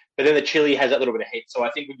then the chili has that little bit of heat. So I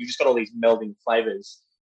think when you've just got all these melding flavors,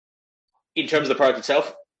 in terms of the product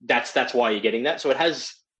itself, that's why you're getting that. So it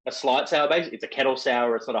has a slight sour base. It's a kettle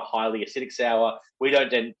sour. It's not a highly acidic sour. We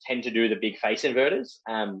don't tend to do the big face inverters.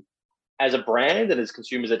 As a brand and as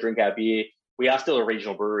consumers that drink our beer, we are still a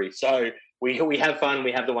regional brewery. So we have fun.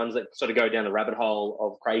 We have the ones that sort of go down the rabbit hole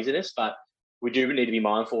of craziness, but we do need to be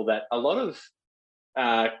mindful that a lot of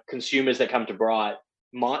consumers that come to Bright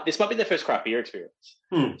this might be their first craft beer experience.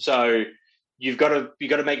 So you've got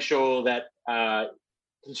to make sure that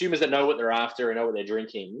consumers that know what they're after and know what they're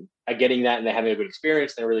drinking are getting that, and they're having a good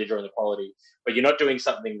experience. They're really enjoying the quality, but you're not doing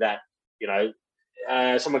something that,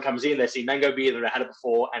 someone comes in, they see mango beer, they've had it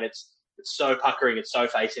before, and it's so puckering, it's so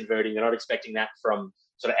face inverting. They're not expecting that from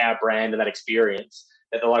sort of our brand and that experience,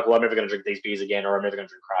 that they're like, well, I'm never going to drink these beers again, or I'm never going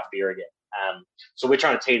to drink craft beer again. So we're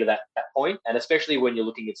trying to teeter that point, and especially when you're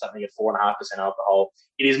looking at something at 4.5% alcohol,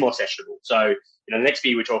 it is more sessionable. So, the next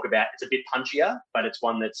beer we talk about, it's a bit punchier, but it's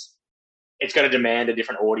one it's going to demand a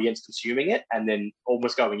different audience consuming it, and then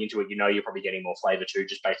almost going into it, you're probably getting more flavour too,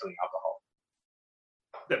 just based on the alcohol.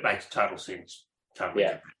 That makes total sense. Totally.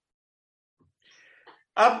 Yeah.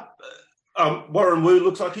 Warren Wu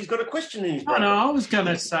looks like he's got a question in his brain. No, I was going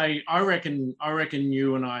to say, I reckon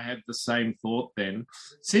you and I had the same thought then.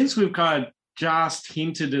 Since we've kind of just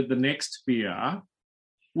hinted at the next beer,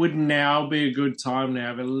 would now be a good time to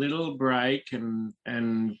have a little break and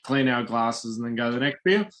clean our glasses and then go to the next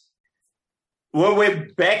beer? Well, we're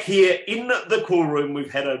back here in the cool room. We've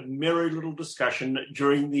had a merry little discussion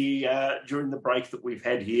during the break that we've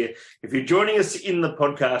had here. If you're joining us in the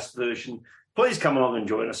podcast version, please come along and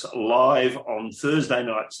join us live on Thursday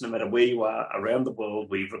nights, no matter where you are around the world.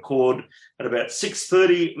 We record at about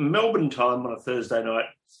 6:30 Melbourne time on a Thursday night,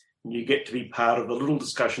 and you get to be part of the little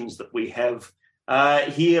discussions that we have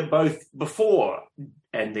here, both before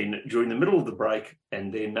and then during the middle of the break,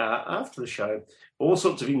 and then after the show. All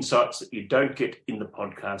sorts of insights that you don't get in the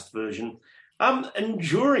podcast version. And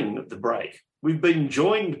during the break, we've been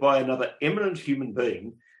joined by another eminent human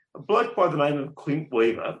being, a bloke by the name of Clint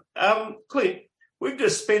Weaver. Clint, we've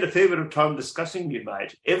just spent a fair bit of time discussing you,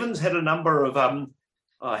 mate. Evan's had a number of,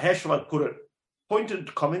 how shall I put it,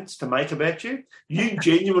 pointed comments to make about you. You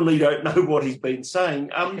genuinely don't know what he's been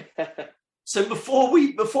saying. So before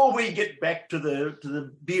we get back to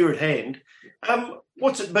the beer at hand,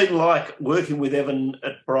 what's it been like working with Evan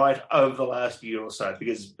at Bright over the last year or so?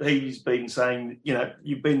 Because he's been saying,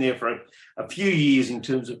 you've been there for a few years in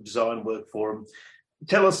terms of design work for him.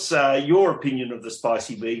 tell us your opinion of the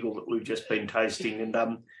spicy beagle that we've just been tasting, and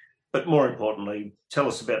but more importantly, tell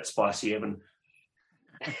us about Spicy Evan.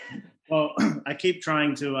 Well, I keep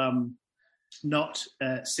trying to not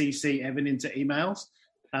CC Evan into emails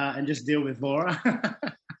and just deal with Laura,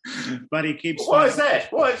 but he keeps. Why is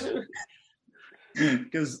that? Why is it?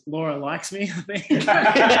 Because Laura likes me, I think.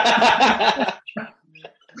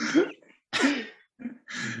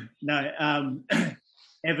 No,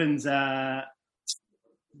 Evan's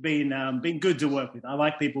been good to work with. I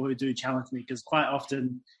like people who do challenge me because quite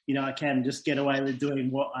often, I can just get away with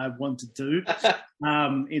doing what I want to do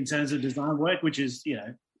in terms of design work, which is,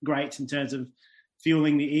 great in terms of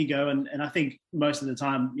fueling the ego. And I think most of the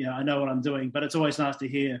time, I know what I'm doing, but it's always nice to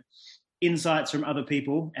hear insights from other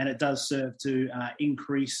people, and it does serve to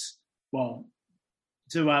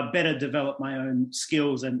better develop my own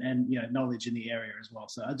skills and knowledge in the area as well.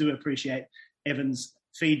 So I do appreciate Evan's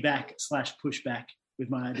feedback / pushback with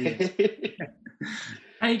my ideas.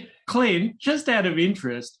 Hey, Clint, just out of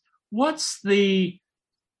interest, what's the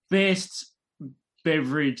best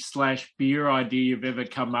beverage / beer idea you've ever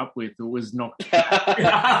come up with that was not?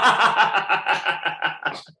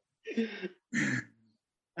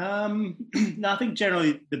 No, I think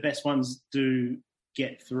generally the best ones do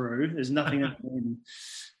get through. There's nothing that's been...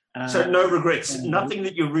 so no regrets, nothing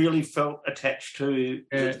that you really felt attached to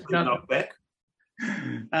knock back?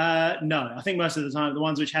 No, I think most of the time the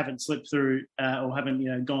ones which haven't slipped through or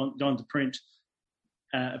haven't gone to print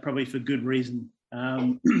are probably for good reason.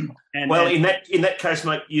 In that case,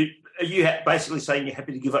 mate, are you basically saying you're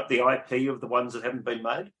happy to give up the IP of the ones that haven't been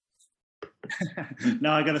made?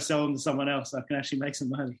 No, I got to sell them to someone else. I can actually make some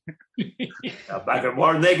money. Bugger,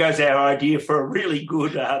 Warren, there goes our idea for a really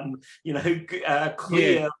good,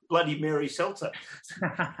 clear Bloody Mary seltzer.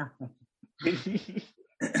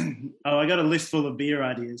 Oh, I got a list full of beer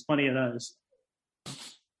ideas. Plenty of those.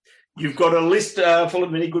 You've got a list full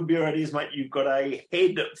of many good beer ideas, mate. You've got a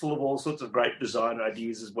head full of all sorts of great design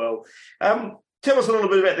ideas as well. Tell us a little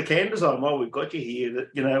bit about the can design while we've got you here.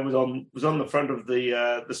 That was on the front of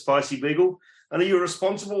the Spicy Beagle, and are you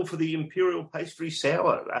responsible for the Imperial Pastry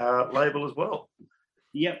Sour label as well?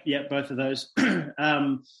 Yep, both of those.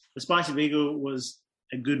 The Spicy Beagle was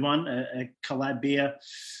a good one, a collab beer.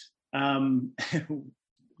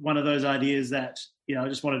 One of those ideas that I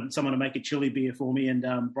just wanted someone to make a chili beer for me,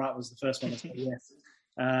 and Bright was the first one to say yes,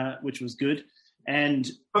 which was good. And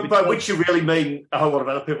but by which you really mean a whole lot of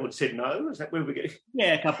other people had said no? Is that where we're getting?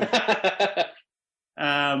 Yeah, a couple.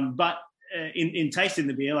 But in tasting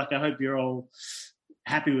the beer, I hope you're all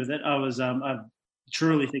happy with it. I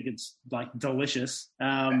truly think it's delicious.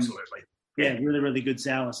 Absolutely. Yeah, really, really good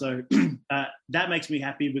sour. So that makes me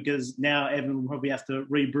happy because now Evan will probably have to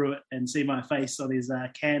rebrew it and see my face on his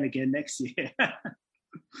can again next year.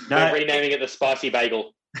 We're renaming it the Spicy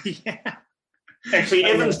Bagel. Yeah. Actually,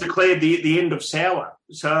 Evan's declared the end of sour,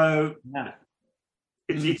 so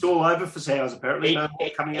it's all over for sours apparently.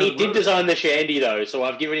 He did design the shandy though, so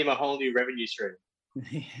I've given him a whole new revenue stream.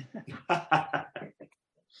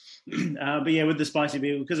 But yeah, with the Spicy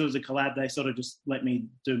Beer, because it was a collab, they sort of just let me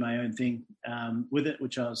do my own thing with it,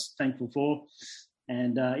 which I was thankful for.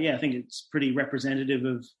 And I think it's pretty representative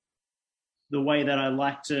of the way that I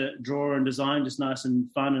like to draw and design, just nice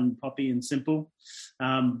and fun and poppy and simple.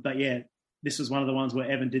 But yeah, this was one of the ones where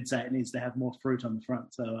Evan did say it needs to have more fruit on the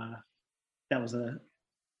front. So that was a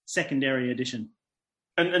secondary addition.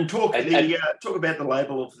 And talk about the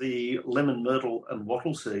label of the lemon, myrtle and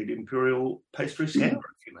wattle seed Imperial Pastry Sour,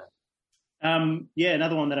 if you may.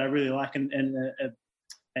 Another one that I really like, and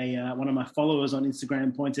one of my followers on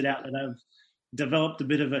Instagram pointed out that I've developed a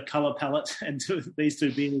bit of a colour palette, and these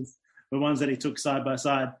two beers were ones that he took side by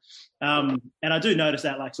side. And I do notice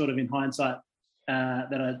that, sort of in hindsight,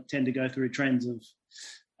 that I tend to go through trends of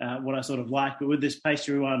what I sort of like. But with this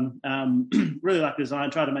pastry one, really like the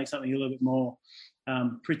design, try to make something a little bit more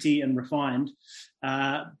pretty and refined.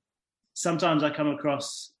 Sometimes I come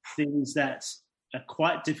across things that are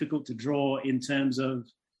quite difficult to draw in terms of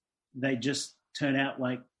they just turn out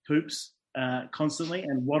like poops constantly,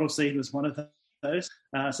 and wattle seed was one of those.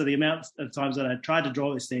 So the amount of times that I tried to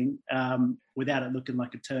draw this thing without it looking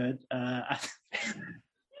like a turd,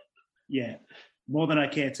 more than I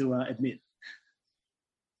care to admit.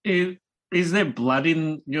 Is there blood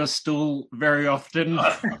in your stool very often,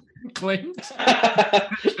 Clint?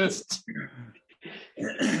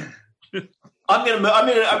 I'm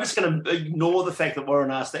just going to ignore the fact that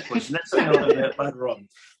Warren asked that question. That's something I'll do later on.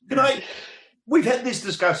 We've had this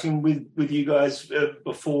discussion with you guys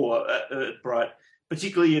before, Bright,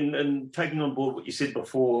 particularly in taking on board what you said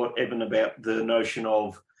before, Evan, about the notion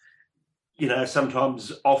of,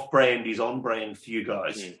 sometimes off-brand is on-brand for you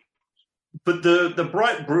guys. Mm. But the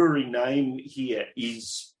Bright Brewery name here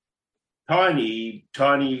is tiny,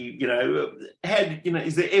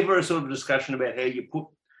 is there ever a sort of discussion about how you put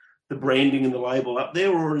the branding and the label up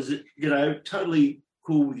there, or is it, totally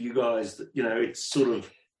cool with you guys that, it's sort of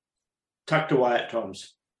tucked away at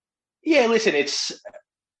times? Yeah, listen, it's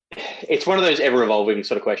one of those ever-evolving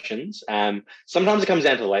sort of questions. Sometimes it comes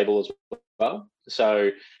down to the label as well. So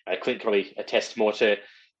Clint can probably attest more to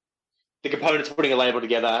the components of putting a label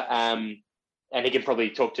together, and he can probably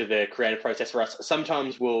talk to the creative process for us.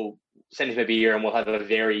 Sometimes we'll send him a beer and we'll have a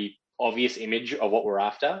very obvious image of what we're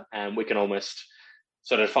after, and we can almost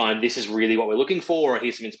sort of find this is really what we're looking for, or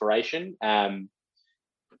here's some inspiration.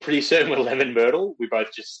 Pretty certain with Lemon Myrtle, we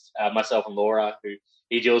both just, myself and Laura, who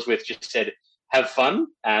he deals with, just said, have fun,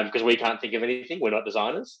 because we can't think of anything. We're not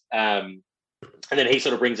designers. And then he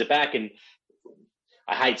sort of brings it back, and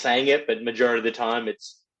I hate saying it, but majority of the time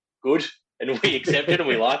it's good and we accept it and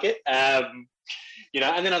we like it. And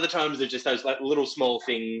then other times there's just those like little small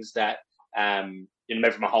things that,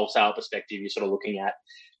 maybe from a wholesale perspective, you're sort of looking at.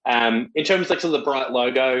 In terms of like sort of the Bright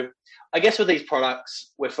logo, I guess with these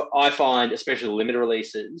products, I find, especially the limited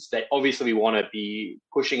releases, that obviously we want to be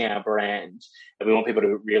pushing our brand and we want people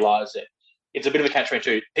to realise it. It's a bit of a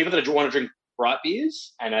catch-22. People that want to drink Bright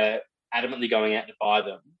beers and are adamantly going out to buy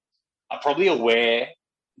them are probably aware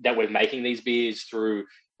that we're making these beers through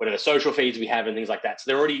whatever social feeds we have and things like that. So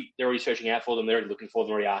they're already searching out for them. They're already looking for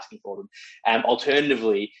them, already asking for them.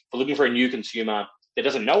 Alternatively, if we're looking for a new consumer that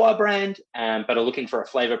doesn't know our brand, but are looking for a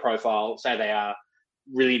flavour profile, say they are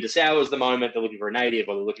really into sours at the moment, they're looking for a native,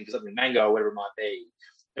 or they're looking for something mango, or whatever it might be.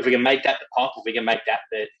 If we can make that the pop, if we can make that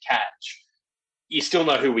the catch, you still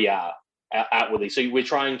know who we are outwardly. So we're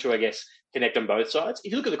trying to, I guess, connect on both sides.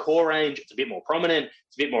 If you look at the core range, it's a bit more prominent,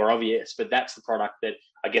 it's a bit more obvious, but that's the product that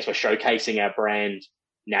I guess we're showcasing our brand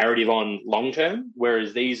narrative on long term.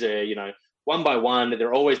 Whereas these are, one by one,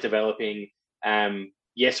 they're always developing.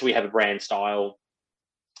 Yes, we have a brand style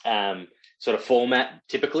sort of format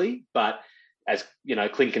typically, but as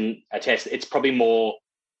Clint can attest, it's probably more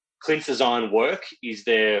Clint's design work is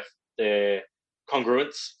the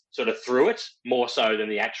congruence sort of through it, more so than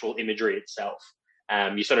the actual imagery itself.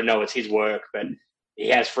 You sort of know it's his work, but he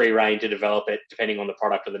has free reign to develop it depending on the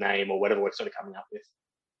product or the name or whatever we're sort of coming up with.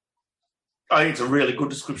 I think it's a really good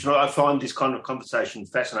description. I find this kind of conversation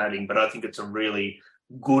fascinating, but I think it's a really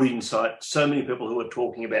good insight. So many people who are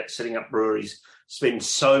talking about setting up breweries spend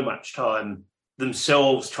so much time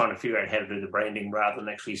themselves trying to figure out how to do the branding rather than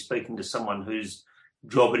actually speaking to someone whose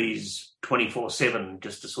job it is 24/7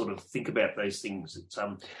 just to sort of think about these things. It's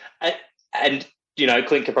and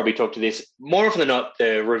Clint can probably talk to this. More often than not,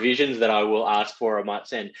 the revisions that I will ask for or might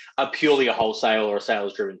send are purely a wholesale or a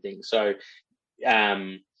sales-driven thing. So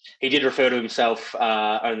he did refer to himself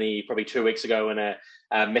only probably 2 weeks ago in a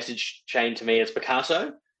message chain to me as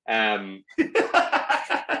Picasso. He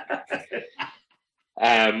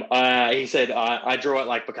said, I draw it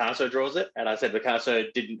like Picasso draws it. And I said Picasso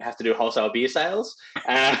didn't have to do wholesale beer sales.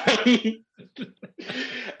 But,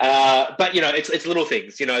 it's little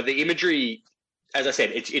things. The imagery, as I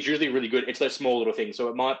said, it's usually really good. It's those small little things. So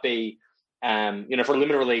it might be, for a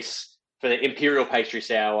limited release, for the Imperial Pastry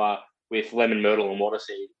Sour with Lemon Myrtle and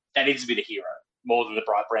Waterseed, that needs to be the hero. More than the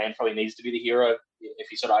Bright brand probably needs to be the hero,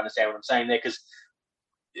 if you sort of understand what I'm saying there. Because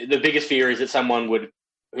the biggest fear is that someone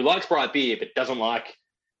who likes Bright beer but doesn't like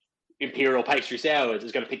Imperial Pastry Sours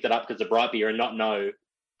is going to pick that up because it's a Bright beer and not know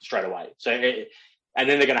straight away. So, and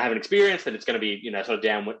then they're going to have an experience and it's going to be, sort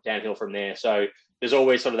of downhill from there. So there's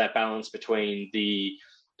always sort of that balance between the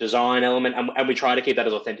design element and we try to keep that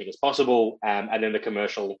as authentic as possible. And then the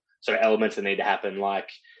commercial sort of elements that need to happen, like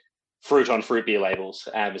fruit on fruit beer labels,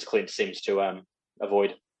 as Clint seems to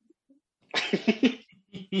avoid.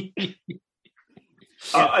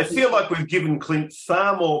 I feel like we've given Clint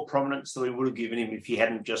far more prominence than we would have given him if he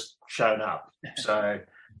hadn't just shown up. So,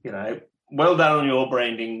 well done on your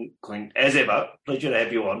branding, Clint. As ever, pleasure to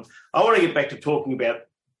have you on. I want to get back to talking about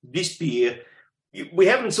this beer. We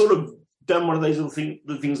haven't sort of done one of these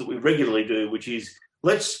the things that we regularly do, which is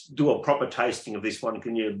let's do a proper tasting of this one.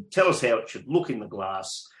 Can you tell us how it should look in the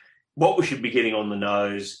glass, what we should be getting on the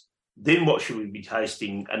nose, then what should we be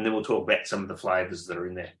tasting, and then we'll talk about some of the flavours that are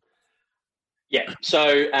in there. Yeah. So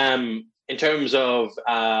in terms of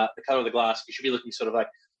the colour of the glass, you should be looking sort of like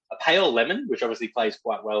a pale lemon, which obviously plays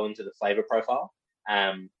quite well into the flavour profile.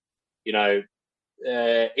 Even though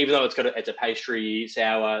it's a pastry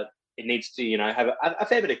sour, it needs to, have a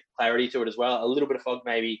fair bit of clarity to it as well. A little bit of fog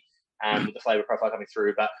maybe with the flavour profile coming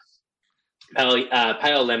through, but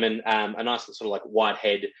pale lemon, a nice sort of like white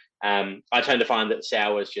head, I tend to find that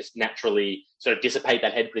sours just naturally sort of dissipate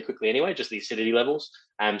that head pretty quickly anyway, just the acidity levels.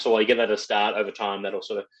 So while you get that at a start, over time, that'll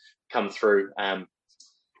sort of come through.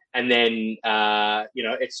 And then,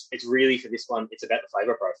 it's really, for this one, it's about the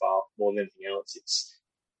flavor profile more than anything else.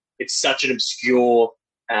 It's such an obscure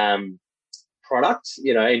product,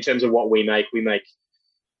 in terms of what we make. We make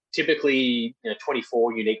typically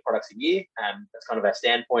 24 unique products a year. That's kind of our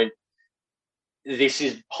standpoint. This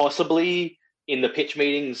is possibly, in the pitch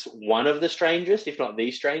meetings, one of the strangest, if not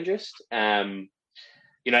the strangest.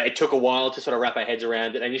 It took a while to sort of wrap our heads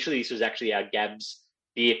around it. Initially, this was actually our Gabs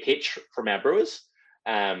beer pitch from our brewers.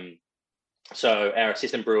 So our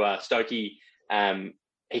assistant brewer, Stokey,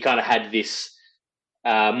 he kind of had this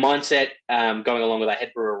mindset going along with our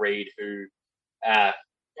head brewer, Reed, who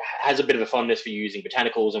has a bit of a fondness for using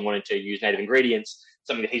botanicals and wanting to use native ingredients,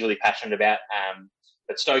 something that he's really passionate about.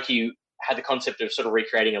 But Stokey had the concept of sort of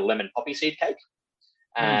recreating a lemon poppy seed cake.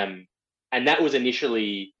 And that was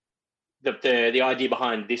initially the idea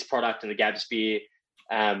behind this product and the Gabs beer.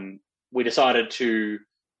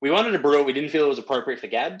 We wanted to brew it. We didn't feel it was appropriate for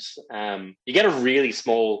Gabs. You get a really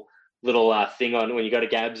small little thing on when you go to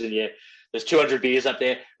Gabs and there's 200 beers up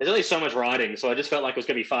there. There's only so much writing, so I just felt like it was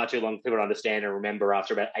going to be far too long for people to understand and remember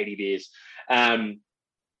after about 80 beers.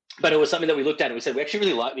 But it was something that we looked at and we said, we actually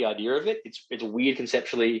really like the idea of it. It's weird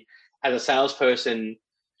conceptually. As a salesperson,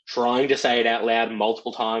 trying to say it out loud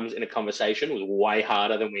multiple times in a conversation was way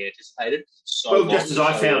harder than we anticipated. Just as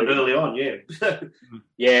I found early on, yeah.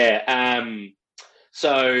 Yeah.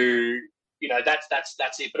 So,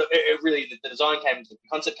 that's it. But it really, the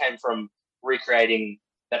concept came from recreating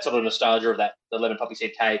that sort of nostalgia of the lemon poppy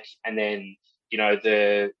seed cake. And then,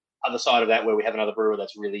 the other side of that, where we have another brewer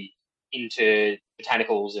that's really into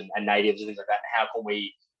botanicals and natives and things like that. How can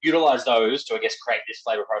we utilize those to, I guess, create this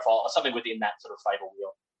flavor profile or something within that sort of flavor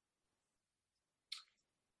wheel?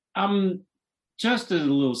 Just as a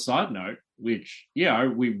little side note, which,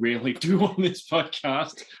 we rarely do on this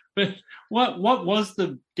podcast, but what was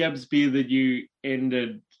the Gabs beer that you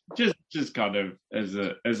ended just kind of as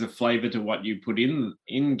a flavour to what you put in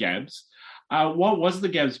Gabs? What was the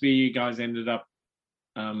Gabs beer you guys ended up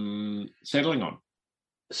settling on?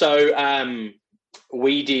 So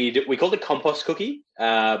we called it compost cookie,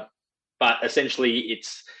 but essentially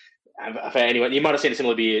it's for anyone, you might have seen a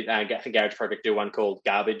similar beer. I think Garage Project do one called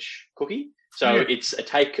garbage cookie. So it's a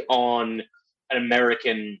take on an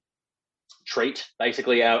American treat.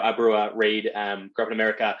 Basically, our brewer Reed grew up in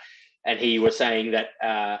America, and he was saying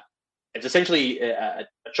that it's essentially a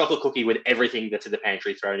chocolate cookie with everything that's in the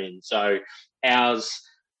pantry thrown in. So ours,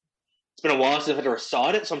 it's been a while since I've had to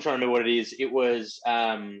recite it, so I'm trying to remember what it is. It was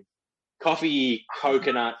coffee,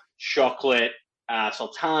 coconut, chocolate,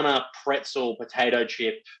 sultana, pretzel, potato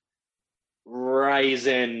chip,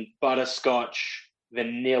 raisin, butterscotch,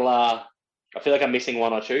 vanilla. I feel like I'm missing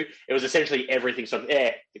one or two. It was essentially everything. Sort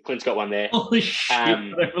of, Clint's got one there. Holy shit!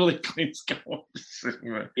 Definitely Clint's got one.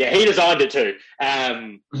 Yeah, he designed it too.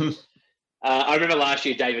 I remember last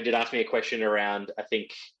year David did ask me a question around, I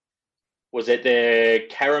think, was it the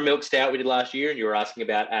caramel stout we did last year, and you were asking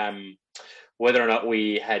about whether or not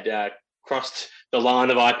we had crossed the line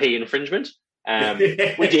of IP infringement.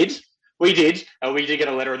 We did. We did get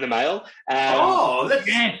a letter in the mail. That's awesome.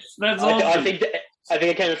 I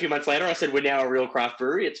think it came a few months later. I said, we're now a real craft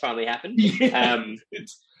brewery. It's finally happened.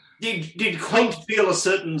 Did Clint feel a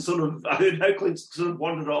certain sort of, I know Clint sort of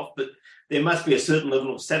wandered off, but there must be a certain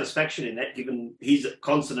level of satisfaction in that, given his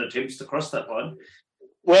constant attempts to cross that line.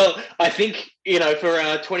 Well, I think, for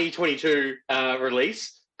our 2022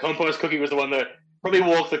 release, Compost Cookie was the one that probably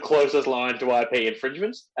walked the closest line to IP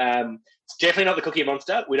infringement. It's definitely not the Cookie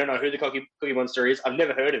Monster. We don't know who the Cookie Monster is. I've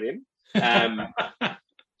never heard of him.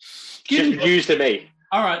 Just news to me.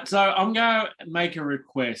 All right, so I'm going to make a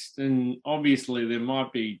request, and obviously there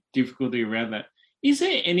might be difficulty around that. Is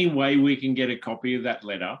there any way we can get a copy of that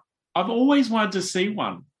letter? I've always wanted to see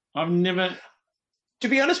one. I've never... To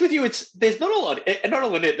be honest with you, there's not a lot. Not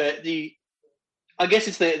only that, I guess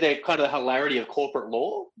it's the kind of the hilarity of corporate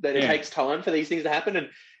law that it takes time for these things to happen.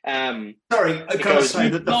 And sorry, I can't say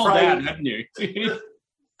that the phrase, haven't you?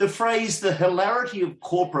 The phrase "the hilarity of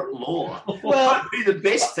corporate law" might be the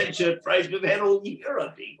best T-shirt phrase we've had all year, I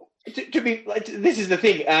think. To be like, this is the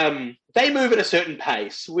thing. They move at a certain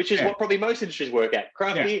pace, which is what probably most industries work at.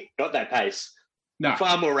 Craft beer, not that pace. No,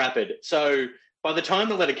 far more rapid. So by the time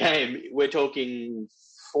the letter came, we're talking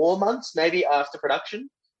 4 months maybe after production.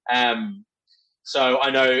 So I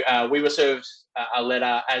know we were served a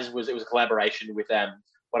letter, it was a collaboration with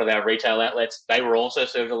one of our retail outlets. They were also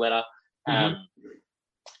served a letter.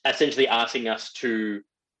 Essentially asking us to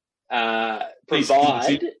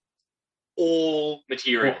provide all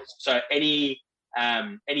materials. So any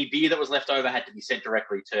beer that was left over had to be sent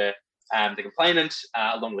directly to the complainant,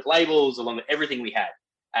 along with labels, along with everything we had.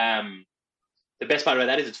 The best part about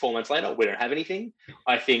that is it's 4 months later. We don't have anything.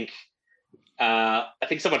 I think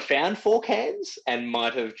someone found 4 cans and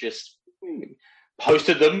might have just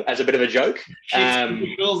posted them as a bit of a joke. I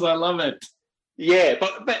love it. Yeah,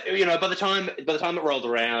 but by the time it rolled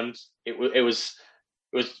around, it was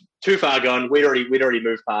too far gone. We'd already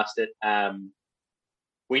moved past it.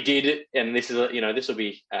 We did, and this will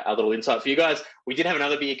be a little insight for you guys. We did have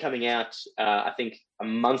another beer coming out, I think a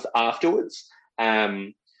month afterwards,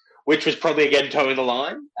 which was probably again towing the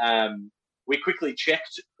line. We quickly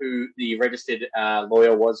checked who the registered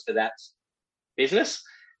lawyer was for that business.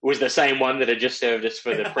 It was the same one that had just served us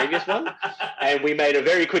for the previous one, and we made a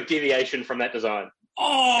very quick deviation from that design.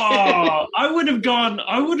 Oh, I would have gone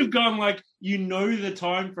like, the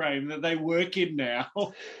time frame that they work in now.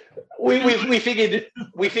 We figured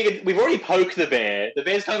we've already poked the bear. The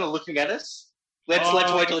bear's kind of looking at us. Let's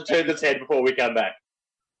wait till it turns its head before we come back.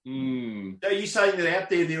 So are you saying that out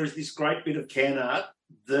there is this great bit of can art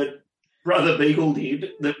that Brother Beagle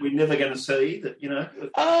did that we're never going to see?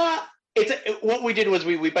 What we did was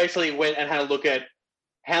we basically went and had a look at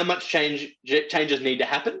how much changes need to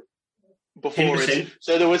happen before 10%. it.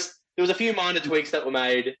 So there was a few minor tweaks that were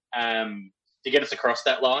made to get us across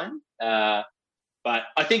that line. But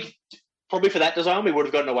I think probably for that design we would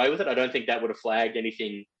have gotten away with it. I don't think that would have flagged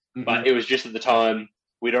anything. Mm-hmm. But it was just at the time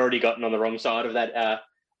we'd already gotten on the wrong side of that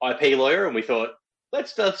IP lawyer, and we thought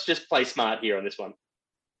let's just play smart here on this one.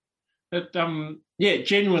 But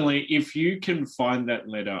genuinely, if you can find that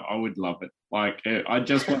letter, I would love it. Like, I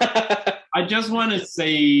just want to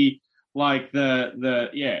see, like,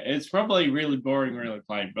 it's probably really boring, really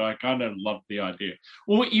plain, but I kind of love the idea.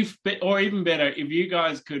 Or even better, if you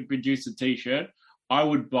guys could produce a T-shirt, I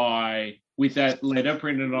would buy with that letter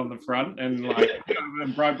printed on the front and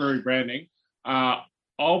and Brewery branding.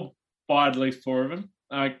 I'll buy at least 4 of them.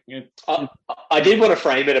 I did want to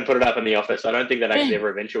frame it and put it up in the office. I don't think that actually ever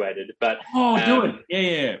eventuated, but do it.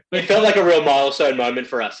 Yeah. It felt like a real milestone moment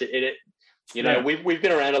for us. We've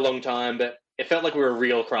been around a long time, but it felt like we were a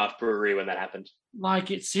real craft brewery when that happened.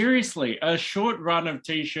 Like, it seriously, a short run of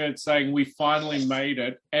T-shirts saying we finally made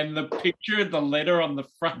it, and the picture of the letter on the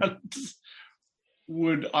front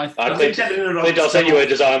would I think I'll send you a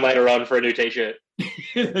design later on for a new T-shirt.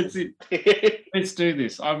 That's it. Let's do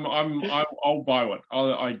this. I'll buy one.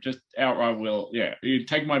 I just outright will. Yeah, you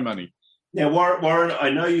take my money. Now, Warren, I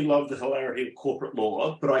know you love the hilarity of corporate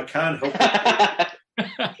law, but I can't help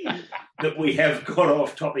that we have got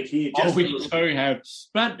off topic here. We so have.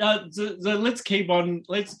 But so let's keep on.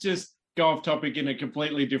 Let's just go off topic in a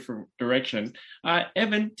completely different direction.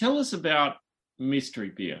 Evan, tell us about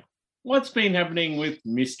mystery beer. What's been happening with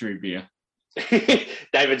mystery beer?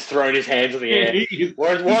 David's thrown his hands in the air.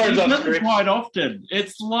 Warren's off script. Quite often.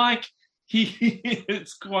 It's like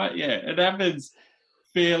it happens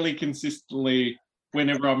fairly consistently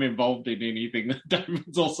whenever I'm involved in anything that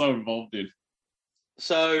David's also involved in.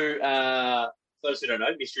 So, those who don't know,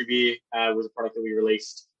 mystery beer was a product that we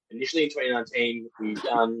released initially in 2019. We've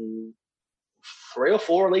done 3 or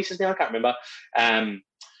 4 releases now, I can't remember.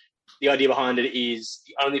 The idea behind it is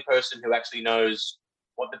the only person who actually knows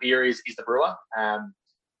what the beer is the brewer.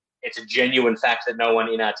 It's a genuine fact that no one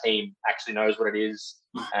in our team actually knows what it is.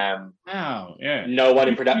 Yeah. No one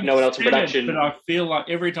else in production. But I feel like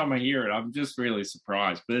every time I hear it, I'm just really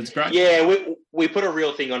surprised. But it's great. Yeah, we put a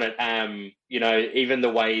real thing on it. Even the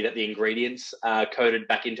way that the ingredients are coded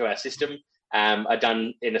back into our system are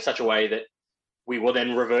done in such a way that we will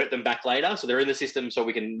then revert them back later. So they're in the system so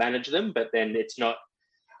we can manage them, but then it's not.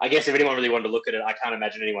 I guess if anyone really wanted to look at it, I can't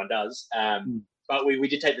imagine anyone does. But we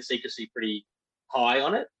did take the secrecy pretty high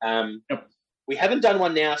on it. Yep. We haven't done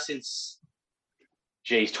one now since,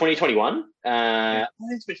 2021. I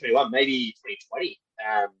think 2021, maybe 2020.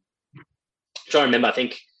 Trying to remember, I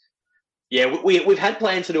think, we've had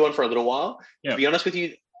plans to do one for a little while. Yep. To be honest with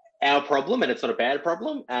you, our problem, and it's not a bad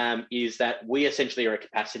problem, is that we essentially are at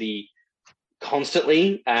capacity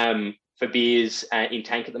constantly for beers in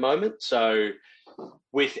tank at the moment. So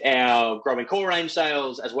with our growing core range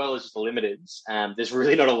sales as well as just the limiteds, there's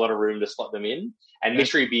really not a lot of room to slot them in. And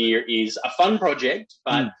mystery beer is a fun project,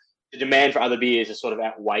 but the demand for other beers has sort of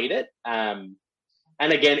outweighed it. And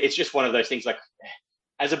again, it's just one of those things, like,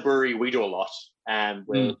 as a brewery, we do a lot.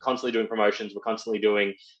 We're constantly doing promotions. We're constantly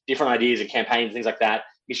doing different ideas and campaigns, things like that.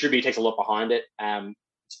 Mystery beer takes a lot behind it.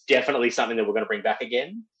 It's definitely something that we're going to bring back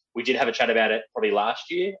again. We did have a chat about it probably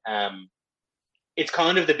last year. It's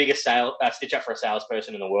kind of the biggest stitch up for a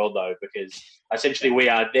salesperson in the world, though, because essentially we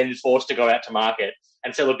are then forced to go out to market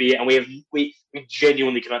and sell a beer, and we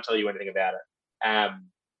genuinely cannot tell you anything about it.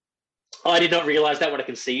 I did not realize that when I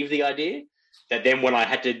conceived the idea, that then when I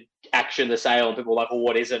had to action the sale and people were like, well,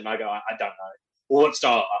 what is it? And I go, I don't know. Well, what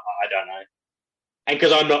style? I don't know. And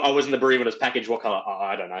because I was in the brewery when it was packaged, what color?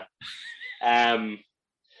 I don't know.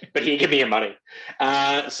 But here, give me your money.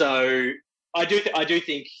 So I do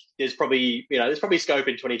think there's probably scope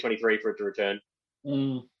in 2023 for it to return.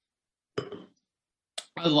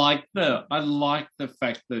 I like the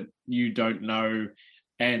fact that you don't know,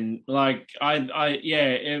 and like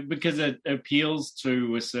because it appeals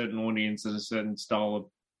to a certain audience and a certain style of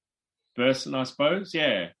person, I suppose.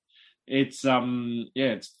 Yeah. It's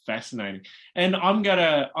it's fascinating. And I'm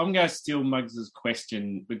gonna steal Muggs's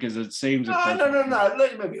question because it seems No.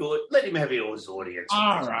 Let him have his audience.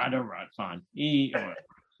 All right, fine. All right.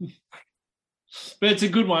 But it's a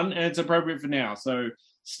good one and it's appropriate for now. So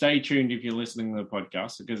stay tuned if you're listening to the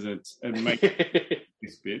podcast because it makes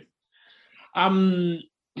this bit.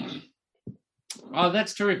 Oh,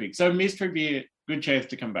 that's terrific. So mystery beer, good chance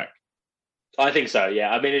to come back. I think so,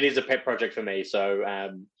 yeah. I mean, it is a pet project for me, so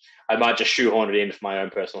I might just shoehorn it in for my own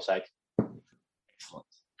personal sake.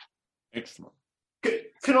 Excellent.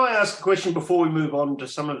 Can I ask a question before we move on to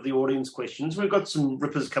some of the audience questions? We've got some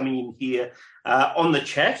rippers coming in here on the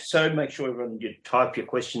chat, so make sure everyone you type your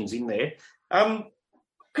questions in there.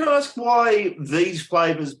 Can I ask why these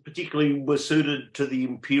flavours particularly were suited to the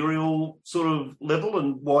imperial sort of level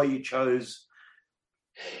and why you chose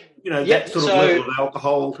that sort of level of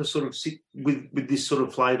alcohol to sort of sit with this sort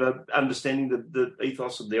of flavour, understanding the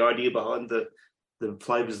ethos of the idea behind the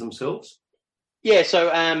flavours themselves? Yeah, so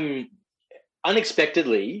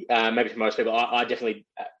unexpectedly, maybe for most people, I definitely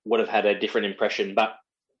would have had a different impression, but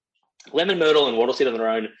lemon myrtle and wattle seed on their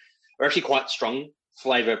own are actually quite strong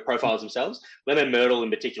flavour profiles themselves. Lemon myrtle in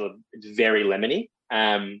particular is very lemony.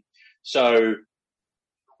 So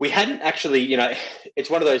we hadn't actually, it's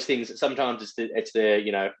one of those things that sometimes it's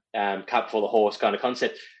the cart before the horse kind of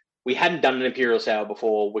concept. We hadn't done an imperial sour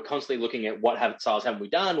before. We're constantly looking at what styles haven't we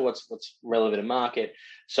done, what's relevant in market.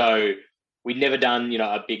 So we'd never done,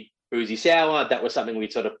 a big boozy sour. That was something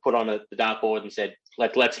we'd sort of put on the dartboard and said,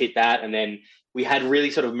 let's hit that. And then we had really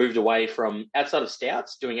sort of moved away from, outside of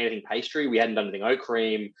stouts, doing anything pastry. We hadn't done anything oat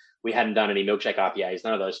cream. We hadn't done any milkshake IPAs,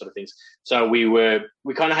 none of those sort of things. So we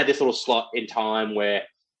kind of had this little slot in time where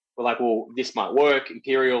we're like, well, this might work.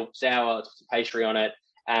 Imperial sour, let's put some pastry on it.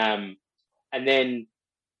 And then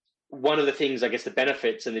one of the things, I guess, the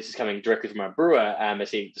benefits, and this is coming directly from our brewer,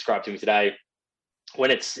 as he described to me today, when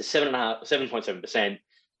it's 7.7%,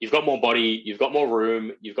 you've got more body, you've got more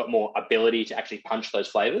room, you've got more ability to actually punch those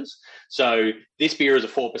flavors. So this beer is a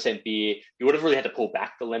 4% beer. You would have really had to pull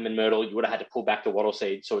back the lemon myrtle. You would have had to pull back the wattle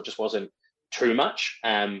seed, so it just wasn't too much.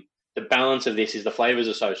 The balance of this is the flavors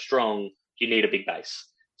are so strong, you need a big base.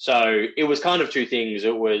 So it was kind of two things.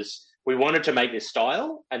 It was, we wanted to make this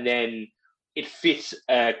style, and then it fits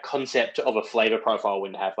a concept of a flavor profile we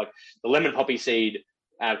would have. Like the lemon poppy seed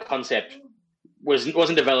concept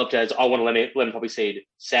wasn't developed as, I want a lemon poppy seed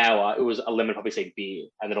sour. It was a lemon poppy seed beer.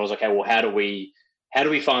 And then I was like, okay, well, how do we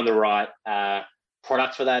find the right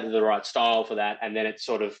product for that, the right style for that? And then it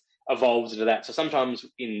sort of evolves into that. So sometimes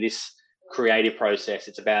in this creative process,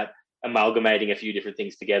 it's about amalgamating a few different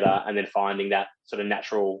things together and then finding that sort of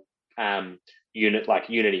natural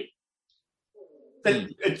unity.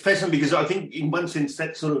 It's fascinating because I think in one sense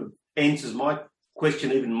that sort of answers my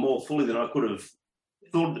question even more fully than I could have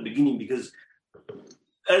thought at the beginning, because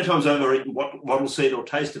only times I've ever eaten wattle seed or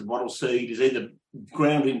tasted wattle seed is either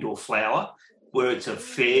ground into a flour where it's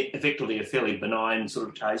effectively a fairly benign sort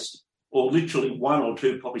of taste, or literally one or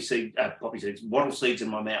two wattle seeds in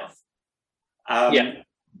my mouth.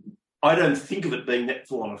 I don't think of it being that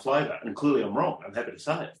full on a flavour, and clearly I'm wrong. I'm happy to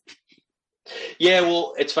say it. Yeah,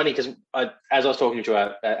 well, it's funny because as I was talking to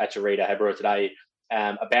our Rita, our brewer today,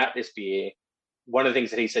 about this beer, one of the things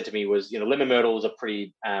that he said to me was, lemon myrtle is a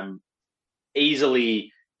pretty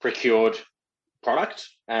easily procured product.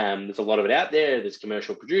 There's a lot of it out there. There's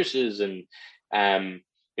commercial producers, and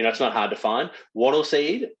it's not hard to find. Wattle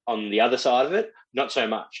seed, on the other side of it, not so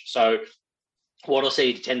much. So wattle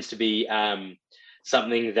seed tends to be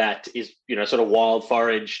something that is, sort of wild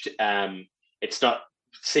foraged. It's not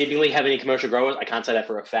seemingly have any commercial growers. I can't say that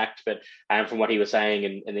for a fact, but from what he was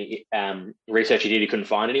saying and the research he did, he couldn't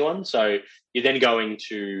find anyone. So you're then going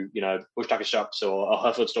to, bush tucker shops or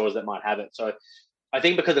health food stores that might have it. So I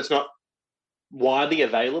think because it's not widely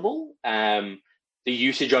available, the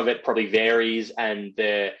usage of it probably varies, and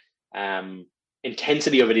the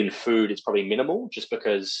intensity of it in food is probably minimal, just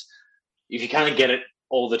because if you can't get it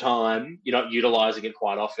all the time, you're not utilizing it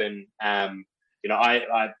quite often.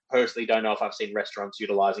 I personally don't know if I've seen restaurants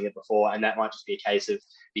utilising it before, and that might just be a case of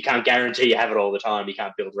you can't guarantee you have it all the time. You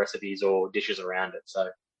can't build recipes or dishes around it. So,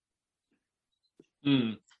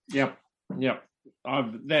 yep.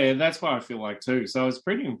 That's what I feel like too. So it's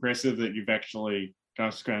pretty impressive that you've actually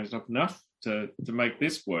just scrounged up enough to make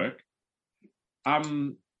this work.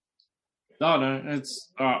 No,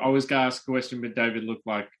 it's. I was going to ask a question, but David looked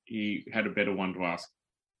like he had a better one to ask.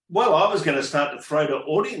 Well, I was going to start to throw to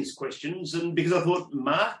audience questions, and because I thought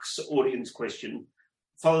Mark's audience question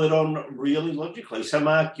followed on really logically. So,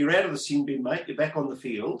 Mark, you're out of the sin bin, mate. You're back on the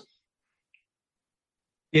field.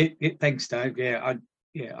 Yeah, thanks, Dave. I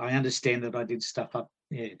understand that I did stuff up.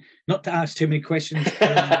 Yeah, not to ask too many questions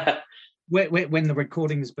when the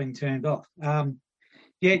recording has been turned off.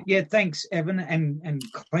 Thanks, Evan and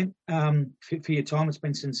Clint, for your time. It's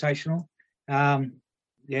been sensational.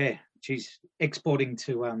 Geez, exporting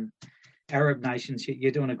to Arab nations.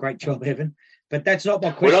 You're doing a great job, Evan. But that's not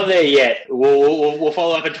my question. We're not there yet. We'll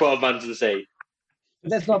follow up in 12 months and see.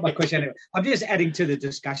 But that's not my question. Anyway. I'm just adding to the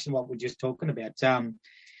discussion what we're just talking about.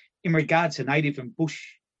 In regards to native and bush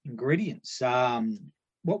ingredients,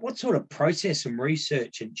 what sort of process and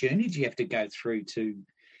research and journey do you have to go through to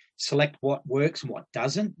select what works and what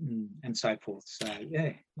doesn't, and so forth? So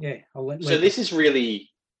I'll let. So this is really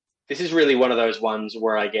one of those ones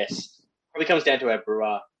where I guess probably comes down to our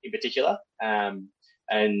brewer in particular, and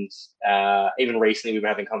even recently we've been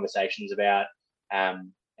having conversations about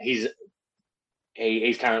he's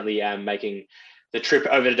currently making the trip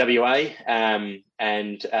over to WA and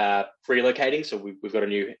relocating. So we've got a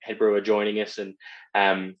new head brewer joining us, and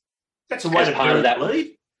that's a way to part of that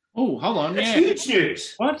lead. Oh, hold on, that's huge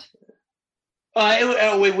news. What?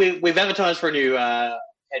 We've advertised for a new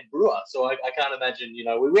head brewer, so I can't imagine. We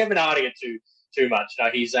haven't been hiding it too much. No,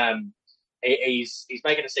 he's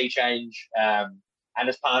making a sea change, and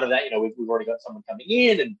as part of that, we've already got someone coming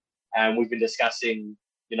in, and we've been discussing,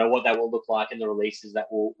 what that will look like in the releases that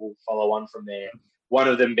will follow on from there. One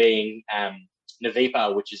of them being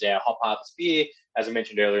Navipa, which is our hop harvest beer. As I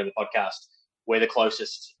mentioned earlier in the podcast, we're the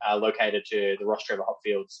closest located to the Ross Trevor hop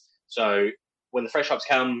fields. So when the fresh hops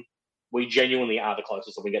come, we genuinely are the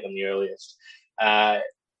closest, and we get them the earliest.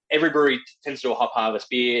 Every brewery tends to do a hop harvest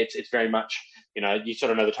beer. It's very much, you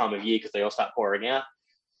sort of know the time of year because they all start pouring out.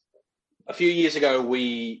 A few years ago,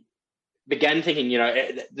 we began thinking,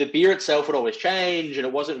 the beer itself would always change, and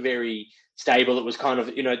it wasn't very stable. It was kind of,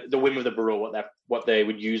 the whim of the brewer, what they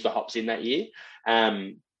would use the hops in that year.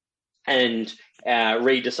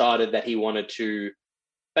 Reed decided that he wanted to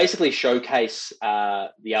basically showcase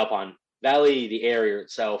the Alpine Valley, the area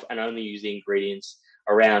itself, and only use the ingredients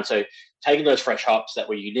around. So taking those fresh hops that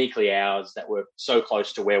were uniquely ours, that were so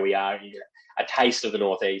close to where we are, a taste of the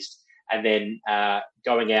Northeast, and then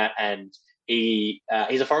going out, and he's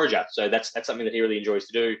a forager. So that's something that he really enjoys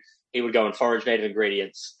to do. He would go and forage native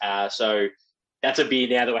ingredients. So that's a beer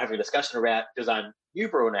now that we're having a discussion about, does our new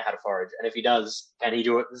brewer know how to forage? And if he does, can he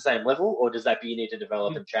do it at the same level, or does that beer need to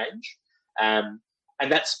develop and change? And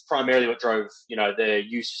that's primarily what drove, the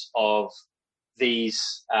use of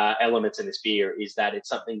these elements in this beer, is that it's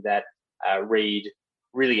something that Reed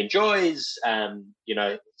really enjoys.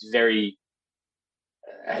 It's very,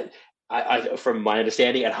 from my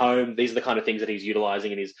understanding, at home, these are the kind of things that he's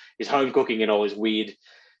utilizing in his home cooking, and all his weird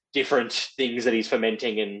different things that he's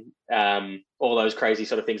fermenting, and all those crazy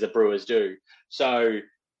sort of things that brewers do. So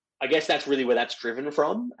I guess that's really where that's driven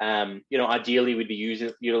from. Ideally we'd be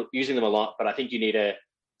using them a lot, but I think you need a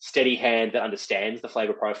steady hand that understands the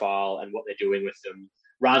flavor profile and what they're doing with them,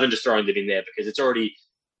 rather than just throwing them in there, because it's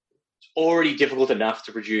already difficult enough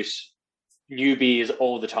to produce new beers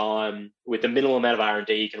all the time with the minimal amount of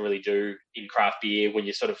R&D you can really do in craft beer when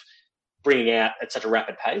you're sort of bringing out at such a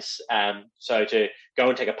rapid pace. So to go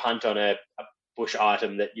and take a punt on a bush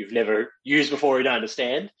item that you've never used before, you don't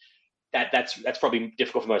understand, that's probably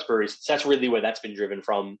difficult for most breweries. So that's really where that's been driven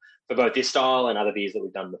from for both this style and other beers that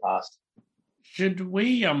we've done in the past. Should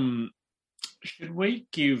we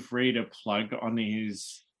give Reed a plug on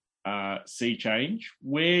his sea change?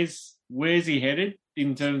 Where's he headed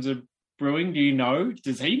in terms of brewing? Do you know?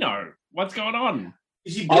 Does he know what's going on?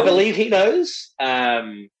 I believe he knows. I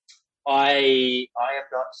am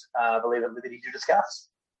not believe at liberty to discuss.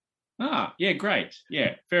 Ah, yeah, great.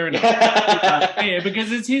 Yeah, fair enough.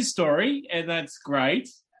 Because it's his story, and that's great.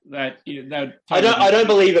 That I don't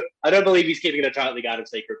believe it. I don't believe he's keeping it a tightly guarded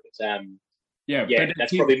secret. But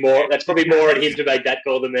that's probably more. That's probably more on him to make that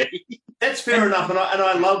call than me. That's fair enough, and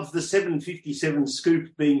I love the 7:57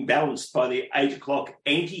 scoop being balanced by the 8 o'clock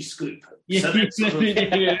anti-scoop. Yeah, so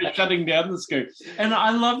shutting down the scoop. And I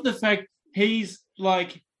love the fact he's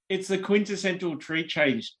like, it's the quintessential tree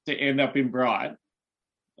change to end up in Bright.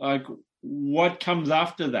 Like, what comes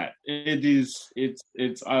after that? I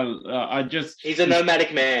just... He's a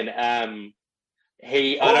nomadic man.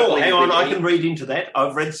 Hang on, I can read into that.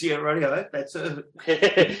 I've read Sierra Radio. That's a...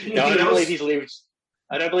 No, I don't believe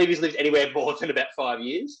he's lived anywhere more than about 5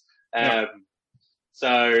 years.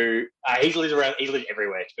 So he's lived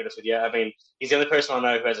everywhere, to be honest with you. I mean, he's the only person I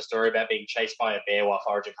know who has a story about being chased by a bear while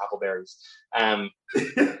foraging huckleberries.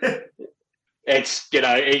 It's,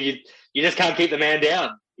 you just can't keep the man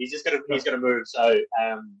down. He's got to move. So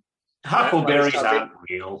huckleberries aren't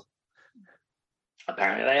real.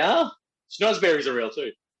 Apparently they are. Schnozberries are real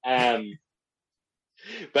too.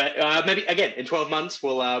 But maybe again in 12 months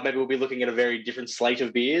we'll be looking at a very different slate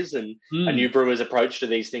of beers and a new brewer's approach to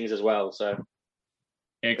these things as well. So,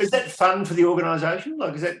 is that fun for the organisation?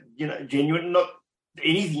 Like, is that genuine? Not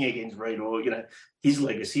anything against Reid or his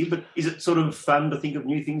legacy, but is it sort of fun to think of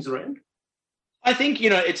new things around? I think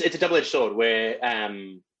it's a double-edged sword where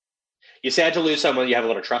you're sad to lose someone you have a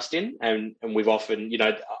lot of trust in, and we've often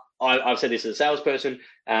I've said this as a salesperson.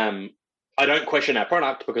 I don't question our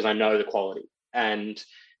product because I know the quality. And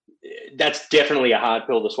that's definitely a hard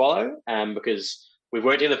pill to swallow because we've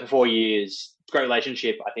worked together for 4 years. It's a great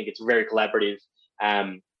relationship. I think it's very collaborative.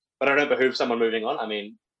 But I don't behoove someone moving on. I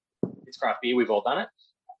mean, it's craft beer. We've all done it.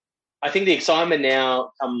 I think the excitement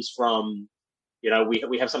now comes from,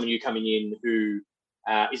 we have someone new coming in who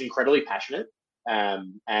is incredibly passionate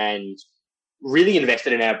and really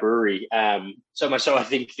invested in our brewery. So much so I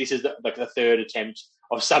think this is the third attempt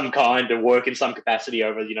of some kind to work in some capacity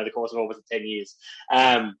over the course of almost 10 years.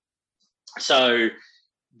 So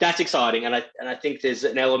that's exciting, and I think there's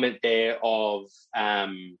an element there of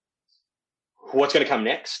what's going to come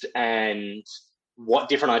next and what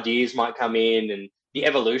different ideas might come in and the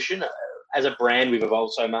evolution. As a brand, we've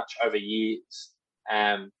evolved so much over years.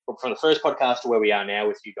 But from the first podcast to where we are now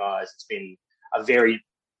with you guys, it's been a very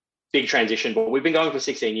big transition. But we've been going for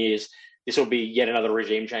 16 years. This will be yet another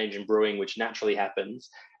regime change in brewing, which naturally happens.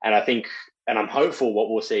 And I think, and I'm hopeful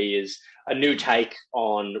what we'll see is a new take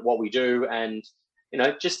on what we do and,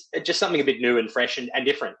 just something a bit new and fresh and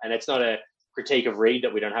different. And it's not a critique of Reid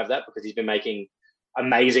that we don't have that because he's been making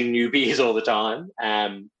amazing new beers all the time.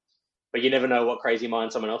 But you never know what crazy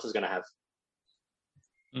mind someone else is going to have.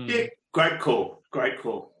 Yeah, great call.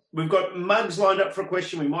 We've got Mugs lined up for a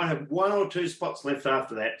question. We might have 1 or 2 spots left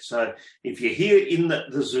after that. So if you're here in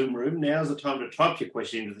the Zoom room, now's the time to type your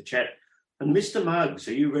question into the chat. And Mr. Muggs,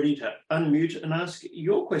 are you ready to unmute and ask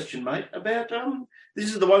your question, mate, about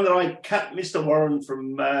this is the one that I cut Mr. Warren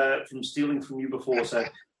from stealing from you before, so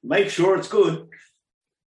make sure it's good.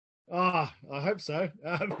 I hope so.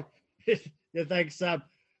 Yeah, thanks.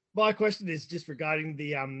 My question is just regarding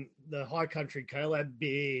the High Country collab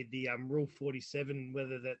beer, the Rule 47,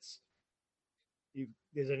 whether there's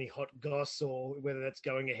any hot goss or whether that's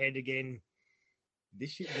going ahead again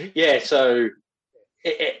this year. Yeah, so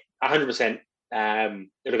 100%.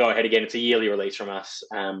 It'll go ahead again. It's a yearly release from us.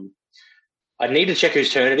 I need to check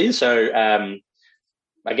whose turn it is. So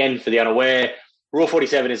again, for the unaware, Rule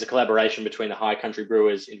 47 is a collaboration between the High Country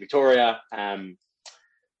brewers in Victoria.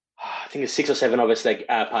 I think there's 6 or 7 of us that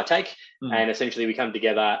partake, and essentially we come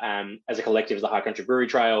together as a collective as the High Country Brewery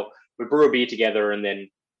Trail. We brew a beer together and then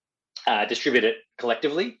distribute it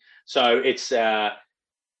collectively. So it's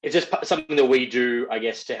just something that we do, I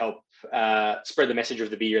guess, to help spread the message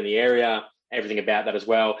of the beer in the area, everything about that as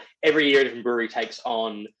well. Every year, a different brewery takes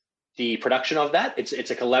on the production of that.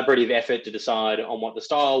 It's a collaborative effort to decide on what the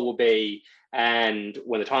style will be and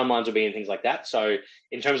when the timelines will be and things like that. So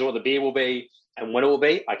in terms of what the beer will be, and when it will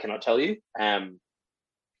be, I cannot tell you.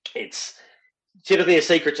 It's typically a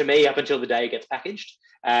secret to me up until the day it gets packaged,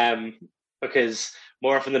 because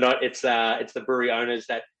more often than not, it's the brewery owners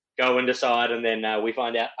that go and decide, and then we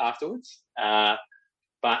find out afterwards.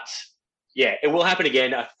 But yeah, it will happen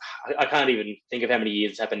again. I can't even think of how many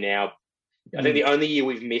years it's happened now. I think the only year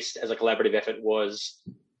we've missed as a collaborative effort was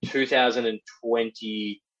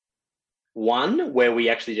 2021, where we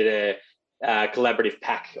actually did a collaborative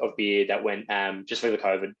pack of beer that went just for the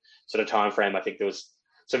COVID sort of time frame. I think there was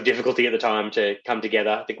some difficulty at the time to come together.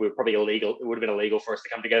 I think we were probably illegal. It would have been illegal for us to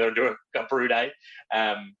come together and do a brew day.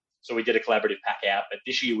 So we did a collaborative pack out. But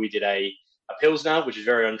this year we did a Pilsner, which is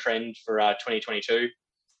very on trend for 2022. If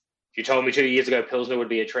you told me 2 years ago Pilsner would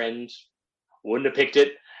be a trend, wouldn't have picked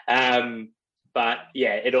it. But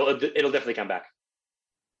yeah, it'll definitely come back.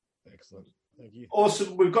 Excellent. Thank you.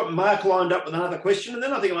 Awesome. We've got Mark lined up with another question, and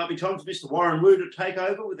then I think it might be time for Mr. Warren Wu to take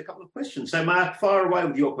over with a couple of questions. So, Mark, fire away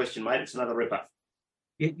with your question, mate. It's another ripper.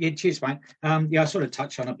 Yeah, cheers, mate. I sort of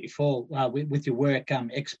touched on it before with your work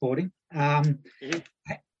exporting.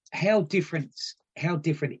 how different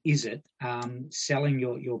is it selling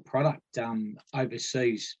your product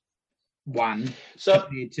overseas? One, So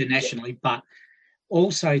compared to nationally, but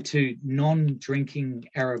also to non-drinking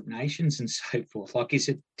Arab nations and so forth. Like, is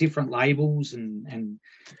it different labels and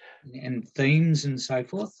themes and so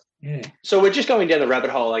forth? Yeah. So we're just going down the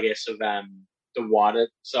rabbit hole, I guess, of the wider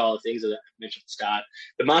style of things that I mentioned at the start.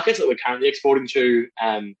 The markets that we're currently exporting to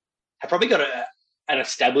have probably got an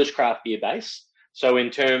established craft beer base. So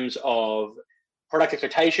in terms of product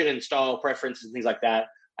expectation and style preferences and things like that,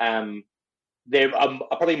 they're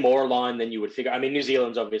probably more aligned than you would figure. I mean, New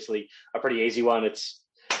Zealand's obviously a pretty easy one. It's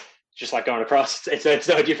just like going across. It's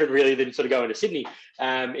no different really than sort of going to Sydney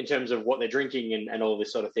in terms of what they're drinking and all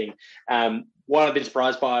this sort of thing. What I've been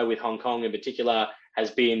surprised by with Hong Kong in particular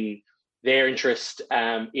has been their interest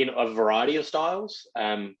in a variety of styles.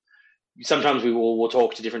 Sometimes we'll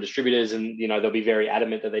talk to different distributors and, they'll be very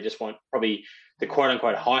adamant that they just want probably the quote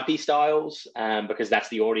unquote hypey styles because that's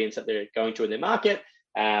the audience that they're going to in their market.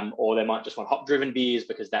 Or they might just want hop driven beers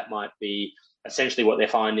because that might be essentially what they're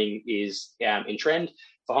finding is in trend.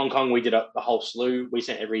 For Hong Kong, we did a whole slew. We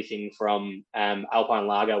sent everything from Alpine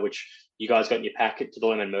Lager, which you guys got in your packet, to the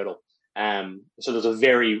Lemon Myrtle. So there's a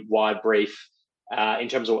very wide brief in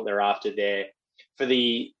terms of what they're after there. For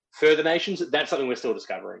the further nations, that's something we're still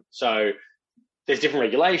discovering. So there's different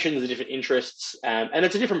regulations, there's different interests, and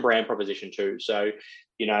it's a different brand proposition too. So,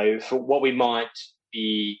 for what we might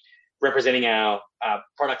be representing our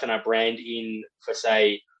product and our brand in, for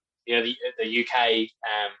say, the UK,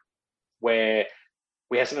 where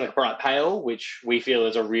we have something like a Bright Pale, which we feel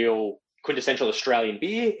is a real quintessential Australian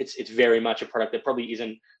beer. It's very much a product that probably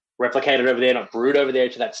isn't replicated over there, not brewed over there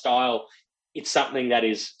to that style. It's something that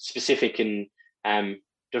is specific and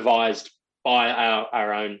devised by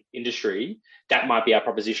our own industry. That might be our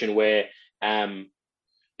proposition where,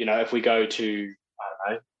 if we go to,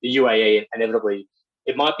 the UAE, inevitably,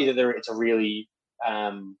 it might be that it's a really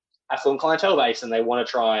affluent clientele base and they want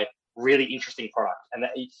to try really interesting product. And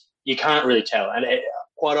that, you can't really tell. And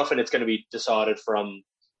quite often it's going to be decided from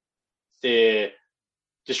the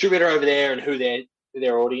distributor over there and who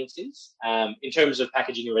their audience is. In terms of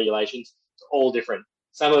packaging and regulations, it's all different.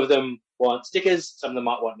 Some of them want stickers, some of them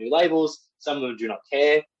might want new labels, some of them do not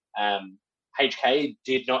care. HK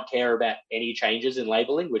did not care about any changes in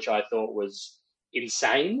labeling, which I thought was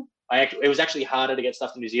insane. It was actually harder to get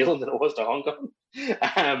stuff to New Zealand than it was to Hong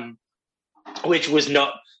Kong, which was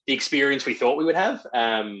not the experience we thought we would have.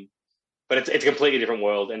 But it's a completely different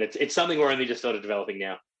world, and it's something we're only just sort of developing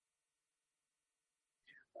now.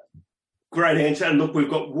 Great answer. And look, we've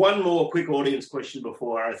got one more quick audience question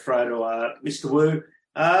before I throw to Mr. Wu.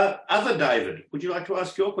 Other David, would you like to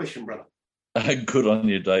ask your question, brother? Good on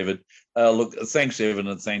you, David. Look, thanks, Evan,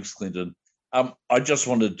 and thanks, Clinton. I just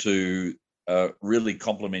wanted to really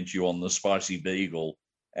compliment you on the Spicy Beagle,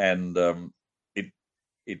 and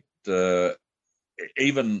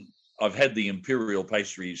even I've had the Imperial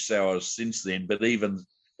Pastry Sour since then, but even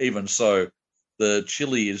so, the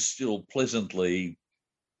chili is still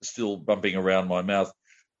bumping around my mouth.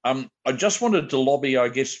 I just wanted to lobby, I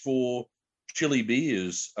guess, for chili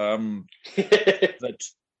beers. That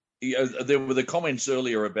there were the comments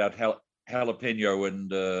earlier about how jalapeno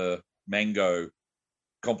and mango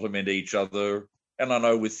complement each other, and I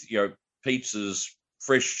know with pizza's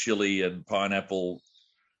fresh chili and pineapple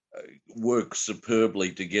work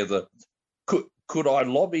superbly together. Could I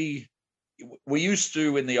lobby? We used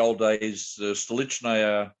to, in the old days,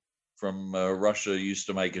 Stolichnaya from Russia used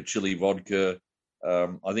to make a chili vodka.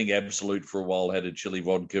 I think Absolute for a while had a chili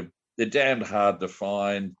vodka. They're damned hard to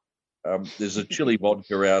find. There's a chili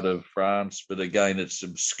vodka out of France, but again, it's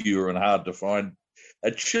obscure and hard to find. A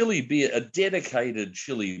chili beer, a dedicated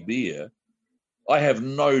chili beer, I have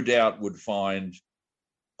no doubt would find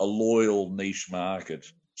a loyal niche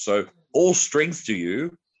market. So all strength to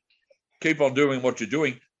you. Keep on doing what you're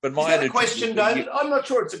doing. But my attitude, question, David? I'm not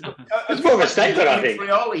sure it's it's more of a statement, I think.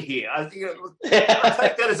 Frioli here. I think I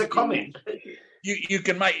take that as a comment. You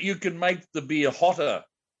can make the beer hotter.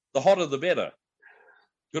 The hotter, the better.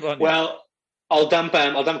 Good on you. Well, I'll dump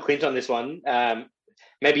Clint on this one.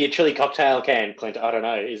 Maybe a chili cocktail can, Clint. I don't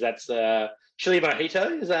know. Is that chili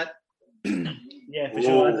mojito? Is that? Yeah, for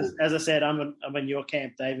sure. As I said, I'm in your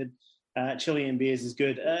camp, David. Chili and beers is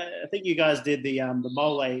good. I think you guys did the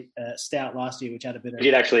mole stout last year, which had a bit of. We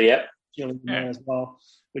did actually, yeah. Chili in there as well,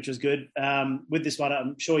 which was good. With this one,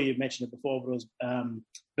 I'm sure you've mentioned it before, but it was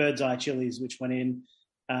Bird's Eye chilies, which went in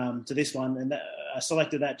to this one, and I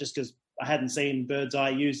selected that just because I hadn't seen Bird's Eye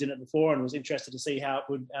used in it before, and was interested to see how it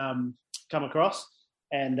would come across.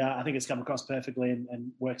 And I think it's come across perfectly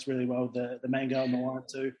and works really well with the mango and the lime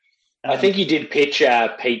too. I think you did pitch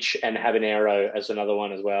peach and habanero as another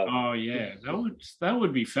one as well. Oh yeah, that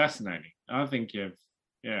would be fascinating. I think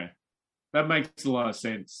yeah, that makes a lot of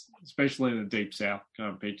sense, especially in the deep south,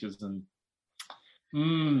 kind of peaches and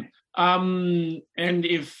and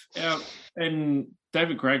if and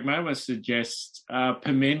David Craig may I suggest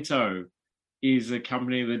Pimento is a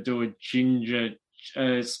company that do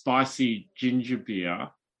a spicy ginger beer.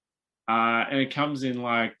 And it comes in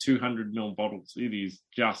like 200 ml bottles. It is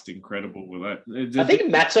just incredible with it. I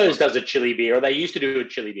think Mazzo's does a chili beer, or they used to do a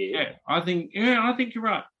chili beer. Yeah, I think you're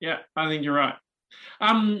right. Yeah, I think you're right.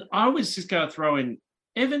 I was just going to throw in,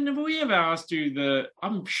 Evan, have we ever asked you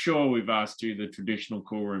I'm sure we've asked you the traditional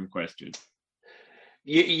cool room question.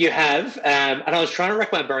 You have, and I was trying to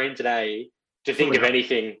rack my brain today to think of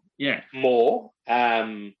anything more.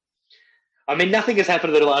 I mean, nothing has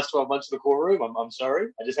happened in the last 12 months in the core room. I'm sorry.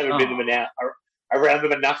 I just haven't been around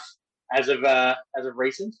them enough as of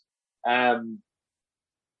recent. No,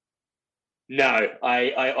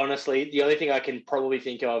 I honestly, the only thing I can probably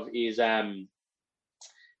think of is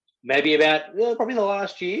maybe about probably the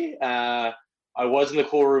last year. I was in the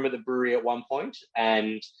core room at the brewery at one point,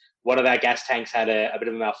 and one of our gas tanks had a bit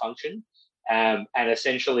of a malfunction, and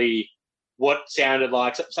essentially what sounded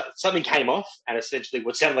like something came off, and essentially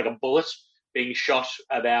what sounded like a bullet being shot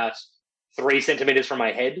about 3 centimeters from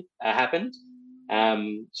my head happened.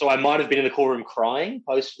 So I might have been in the core room crying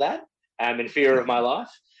post that, in fear of my life.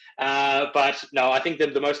 But no, I think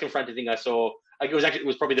the most confronting thing I saw, it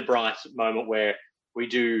was probably the Bright moment where we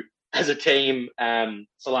do, as a team,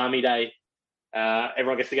 salami day.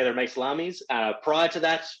 Everyone gets together and makes salamis. Prior to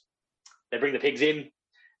that, they bring the pigs in.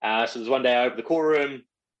 So there's one day I opened the core room.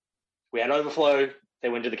 We had overflow. They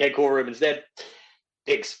went to the keg core room instead.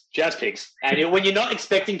 Pigs, just pigs. And when you're not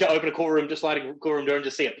expecting to open a core room, just sliding a core room door and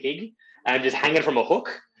just see a pig and just hanging from a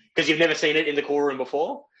hook because you've never seen it in the core room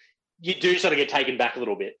before, you do sort of get taken back a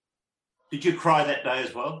little bit. Did you cry that day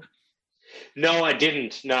as well? No, I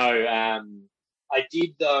didn't. No. I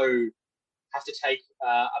did, though, have to take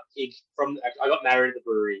a pig from... I got married at the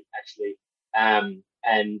brewery, actually. And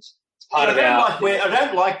it's part of our... I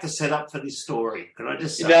don't like the setup for this story. Can I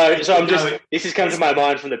just say? No, so this has come to my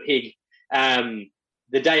mind from the pig.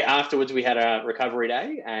 The day afterwards, we had a recovery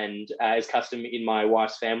day, and as custom in my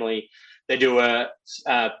wife's family, they do a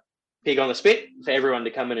pig on the spit for everyone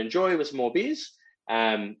to come and enjoy with some more beers.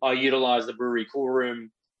 I utilised the brewery cool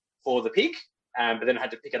room for the pig, but then I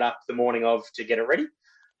had to pick it up the morning of to get it ready.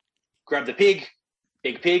 Grabbed the pig,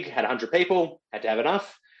 big pig, had 100 people, had to have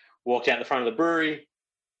enough. Walked out the front of the brewery.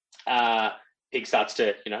 Pig starts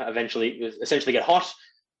to, essentially get hot.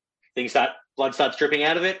 Blood starts dripping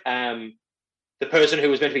out of it. The person who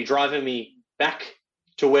was meant to be driving me back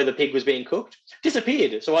to where the pig was being cooked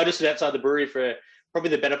disappeared. So I just stood outside the brewery for probably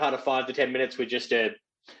the better part of 5 to 10 minutes with just a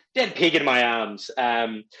dead pig in my arms,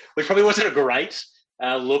 which probably wasn't a great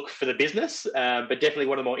look for the business, but definitely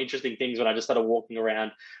one of the more interesting things when I just started walking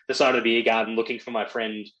around the side of the beer garden looking for my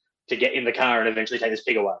friend to get in the car and eventually take this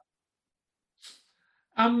pig away.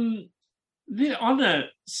 On a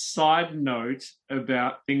side note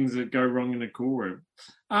about things that go wrong in a cool room,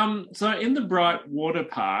 so in the Bright Water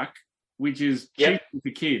Park, which is cheap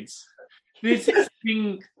for kids, there's this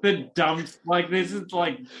thing that dumps, there's this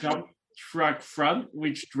dump truck front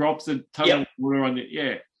which drops a ton of water on it.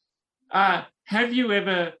 Yeah. Have you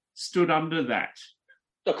ever stood under that?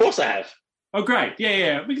 Of course I have. Oh, great.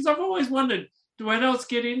 Yeah. Because I've always wondered, do adults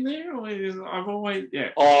get in there? I've always, yeah.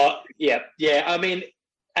 I mean,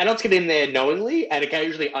 adults get in there knowingly and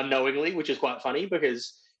occasionally unknowingly, which is quite funny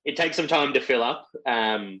because it takes some time to fill up.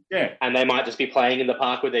 And they might just be playing in the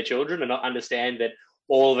park with their children and not understand that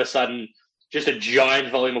all of a sudden just a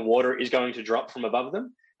giant volume of water is going to drop from above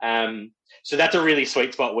them. So that's a really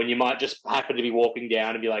sweet spot when you might just happen to be walking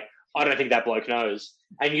down and be like, I don't think that bloke knows.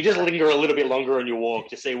 And you just linger a little bit longer on your walk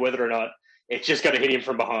to see whether or not it's just going to hit him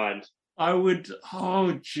from behind. I would,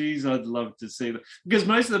 I'd love to see that. Because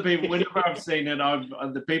most of the people, whenever I've seen it,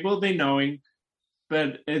 the people have been knowing,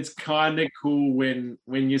 but it's kind of cool when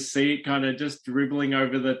you see it kind of just dribbling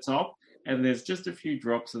over the top and there's just a few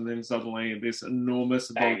drops and then suddenly this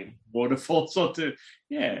enormous amount of water falls onto,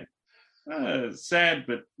 sad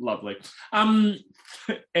but lovely.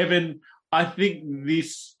 Evan, I think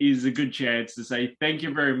this is a good chance to say thank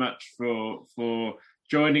you very much for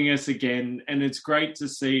joining us again, and it's great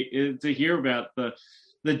to hear about the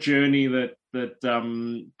journey that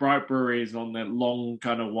Bright Brewery is on, that long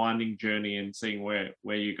kind of winding journey, and seeing where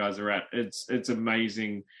you guys are at. It's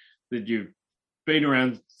amazing that you've been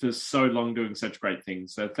around for so long doing such great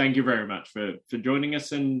things. So thank you very much for joining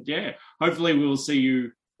us, and hopefully we'll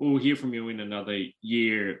hear from you in another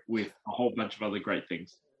year with a whole bunch of other great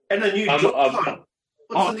things. And a new I'm- job I'm- title.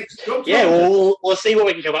 What's the next job Yeah, title? we'll see what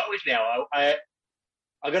we can come up with now. I've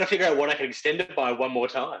got to figure out what I can extend it by one more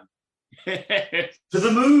time. To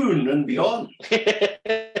the moon and beyond.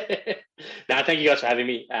 No, thank you guys for having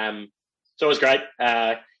me. It's always great.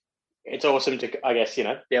 It's awesome to, I guess,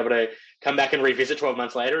 be able to come back and revisit 12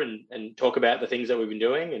 months later and talk about the things that we've been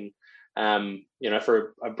doing. And,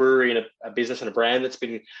 for a brewery and a business and a brand that's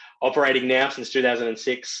been operating now since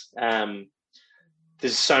 2006,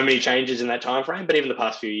 there's so many changes in that time frame, but even the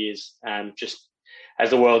past few years, just as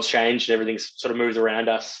the world's changed and everything's sort of moved around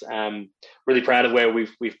us, really proud of where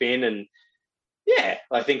we've been. And yeah,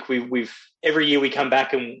 I think we've every year we come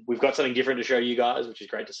back and we've got something different to show you guys, which is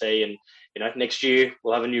great to see. And next year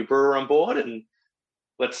we'll have a new brewer on board, and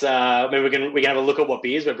let's maybe we can have a look at what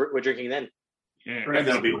beers we're drinking then. Yeah,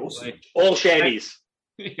 That'll be awesome. All shandies.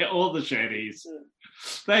 Yeah, all the shandies.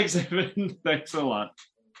 Thanks, Evan. Thanks a lot.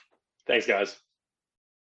 Thanks, guys.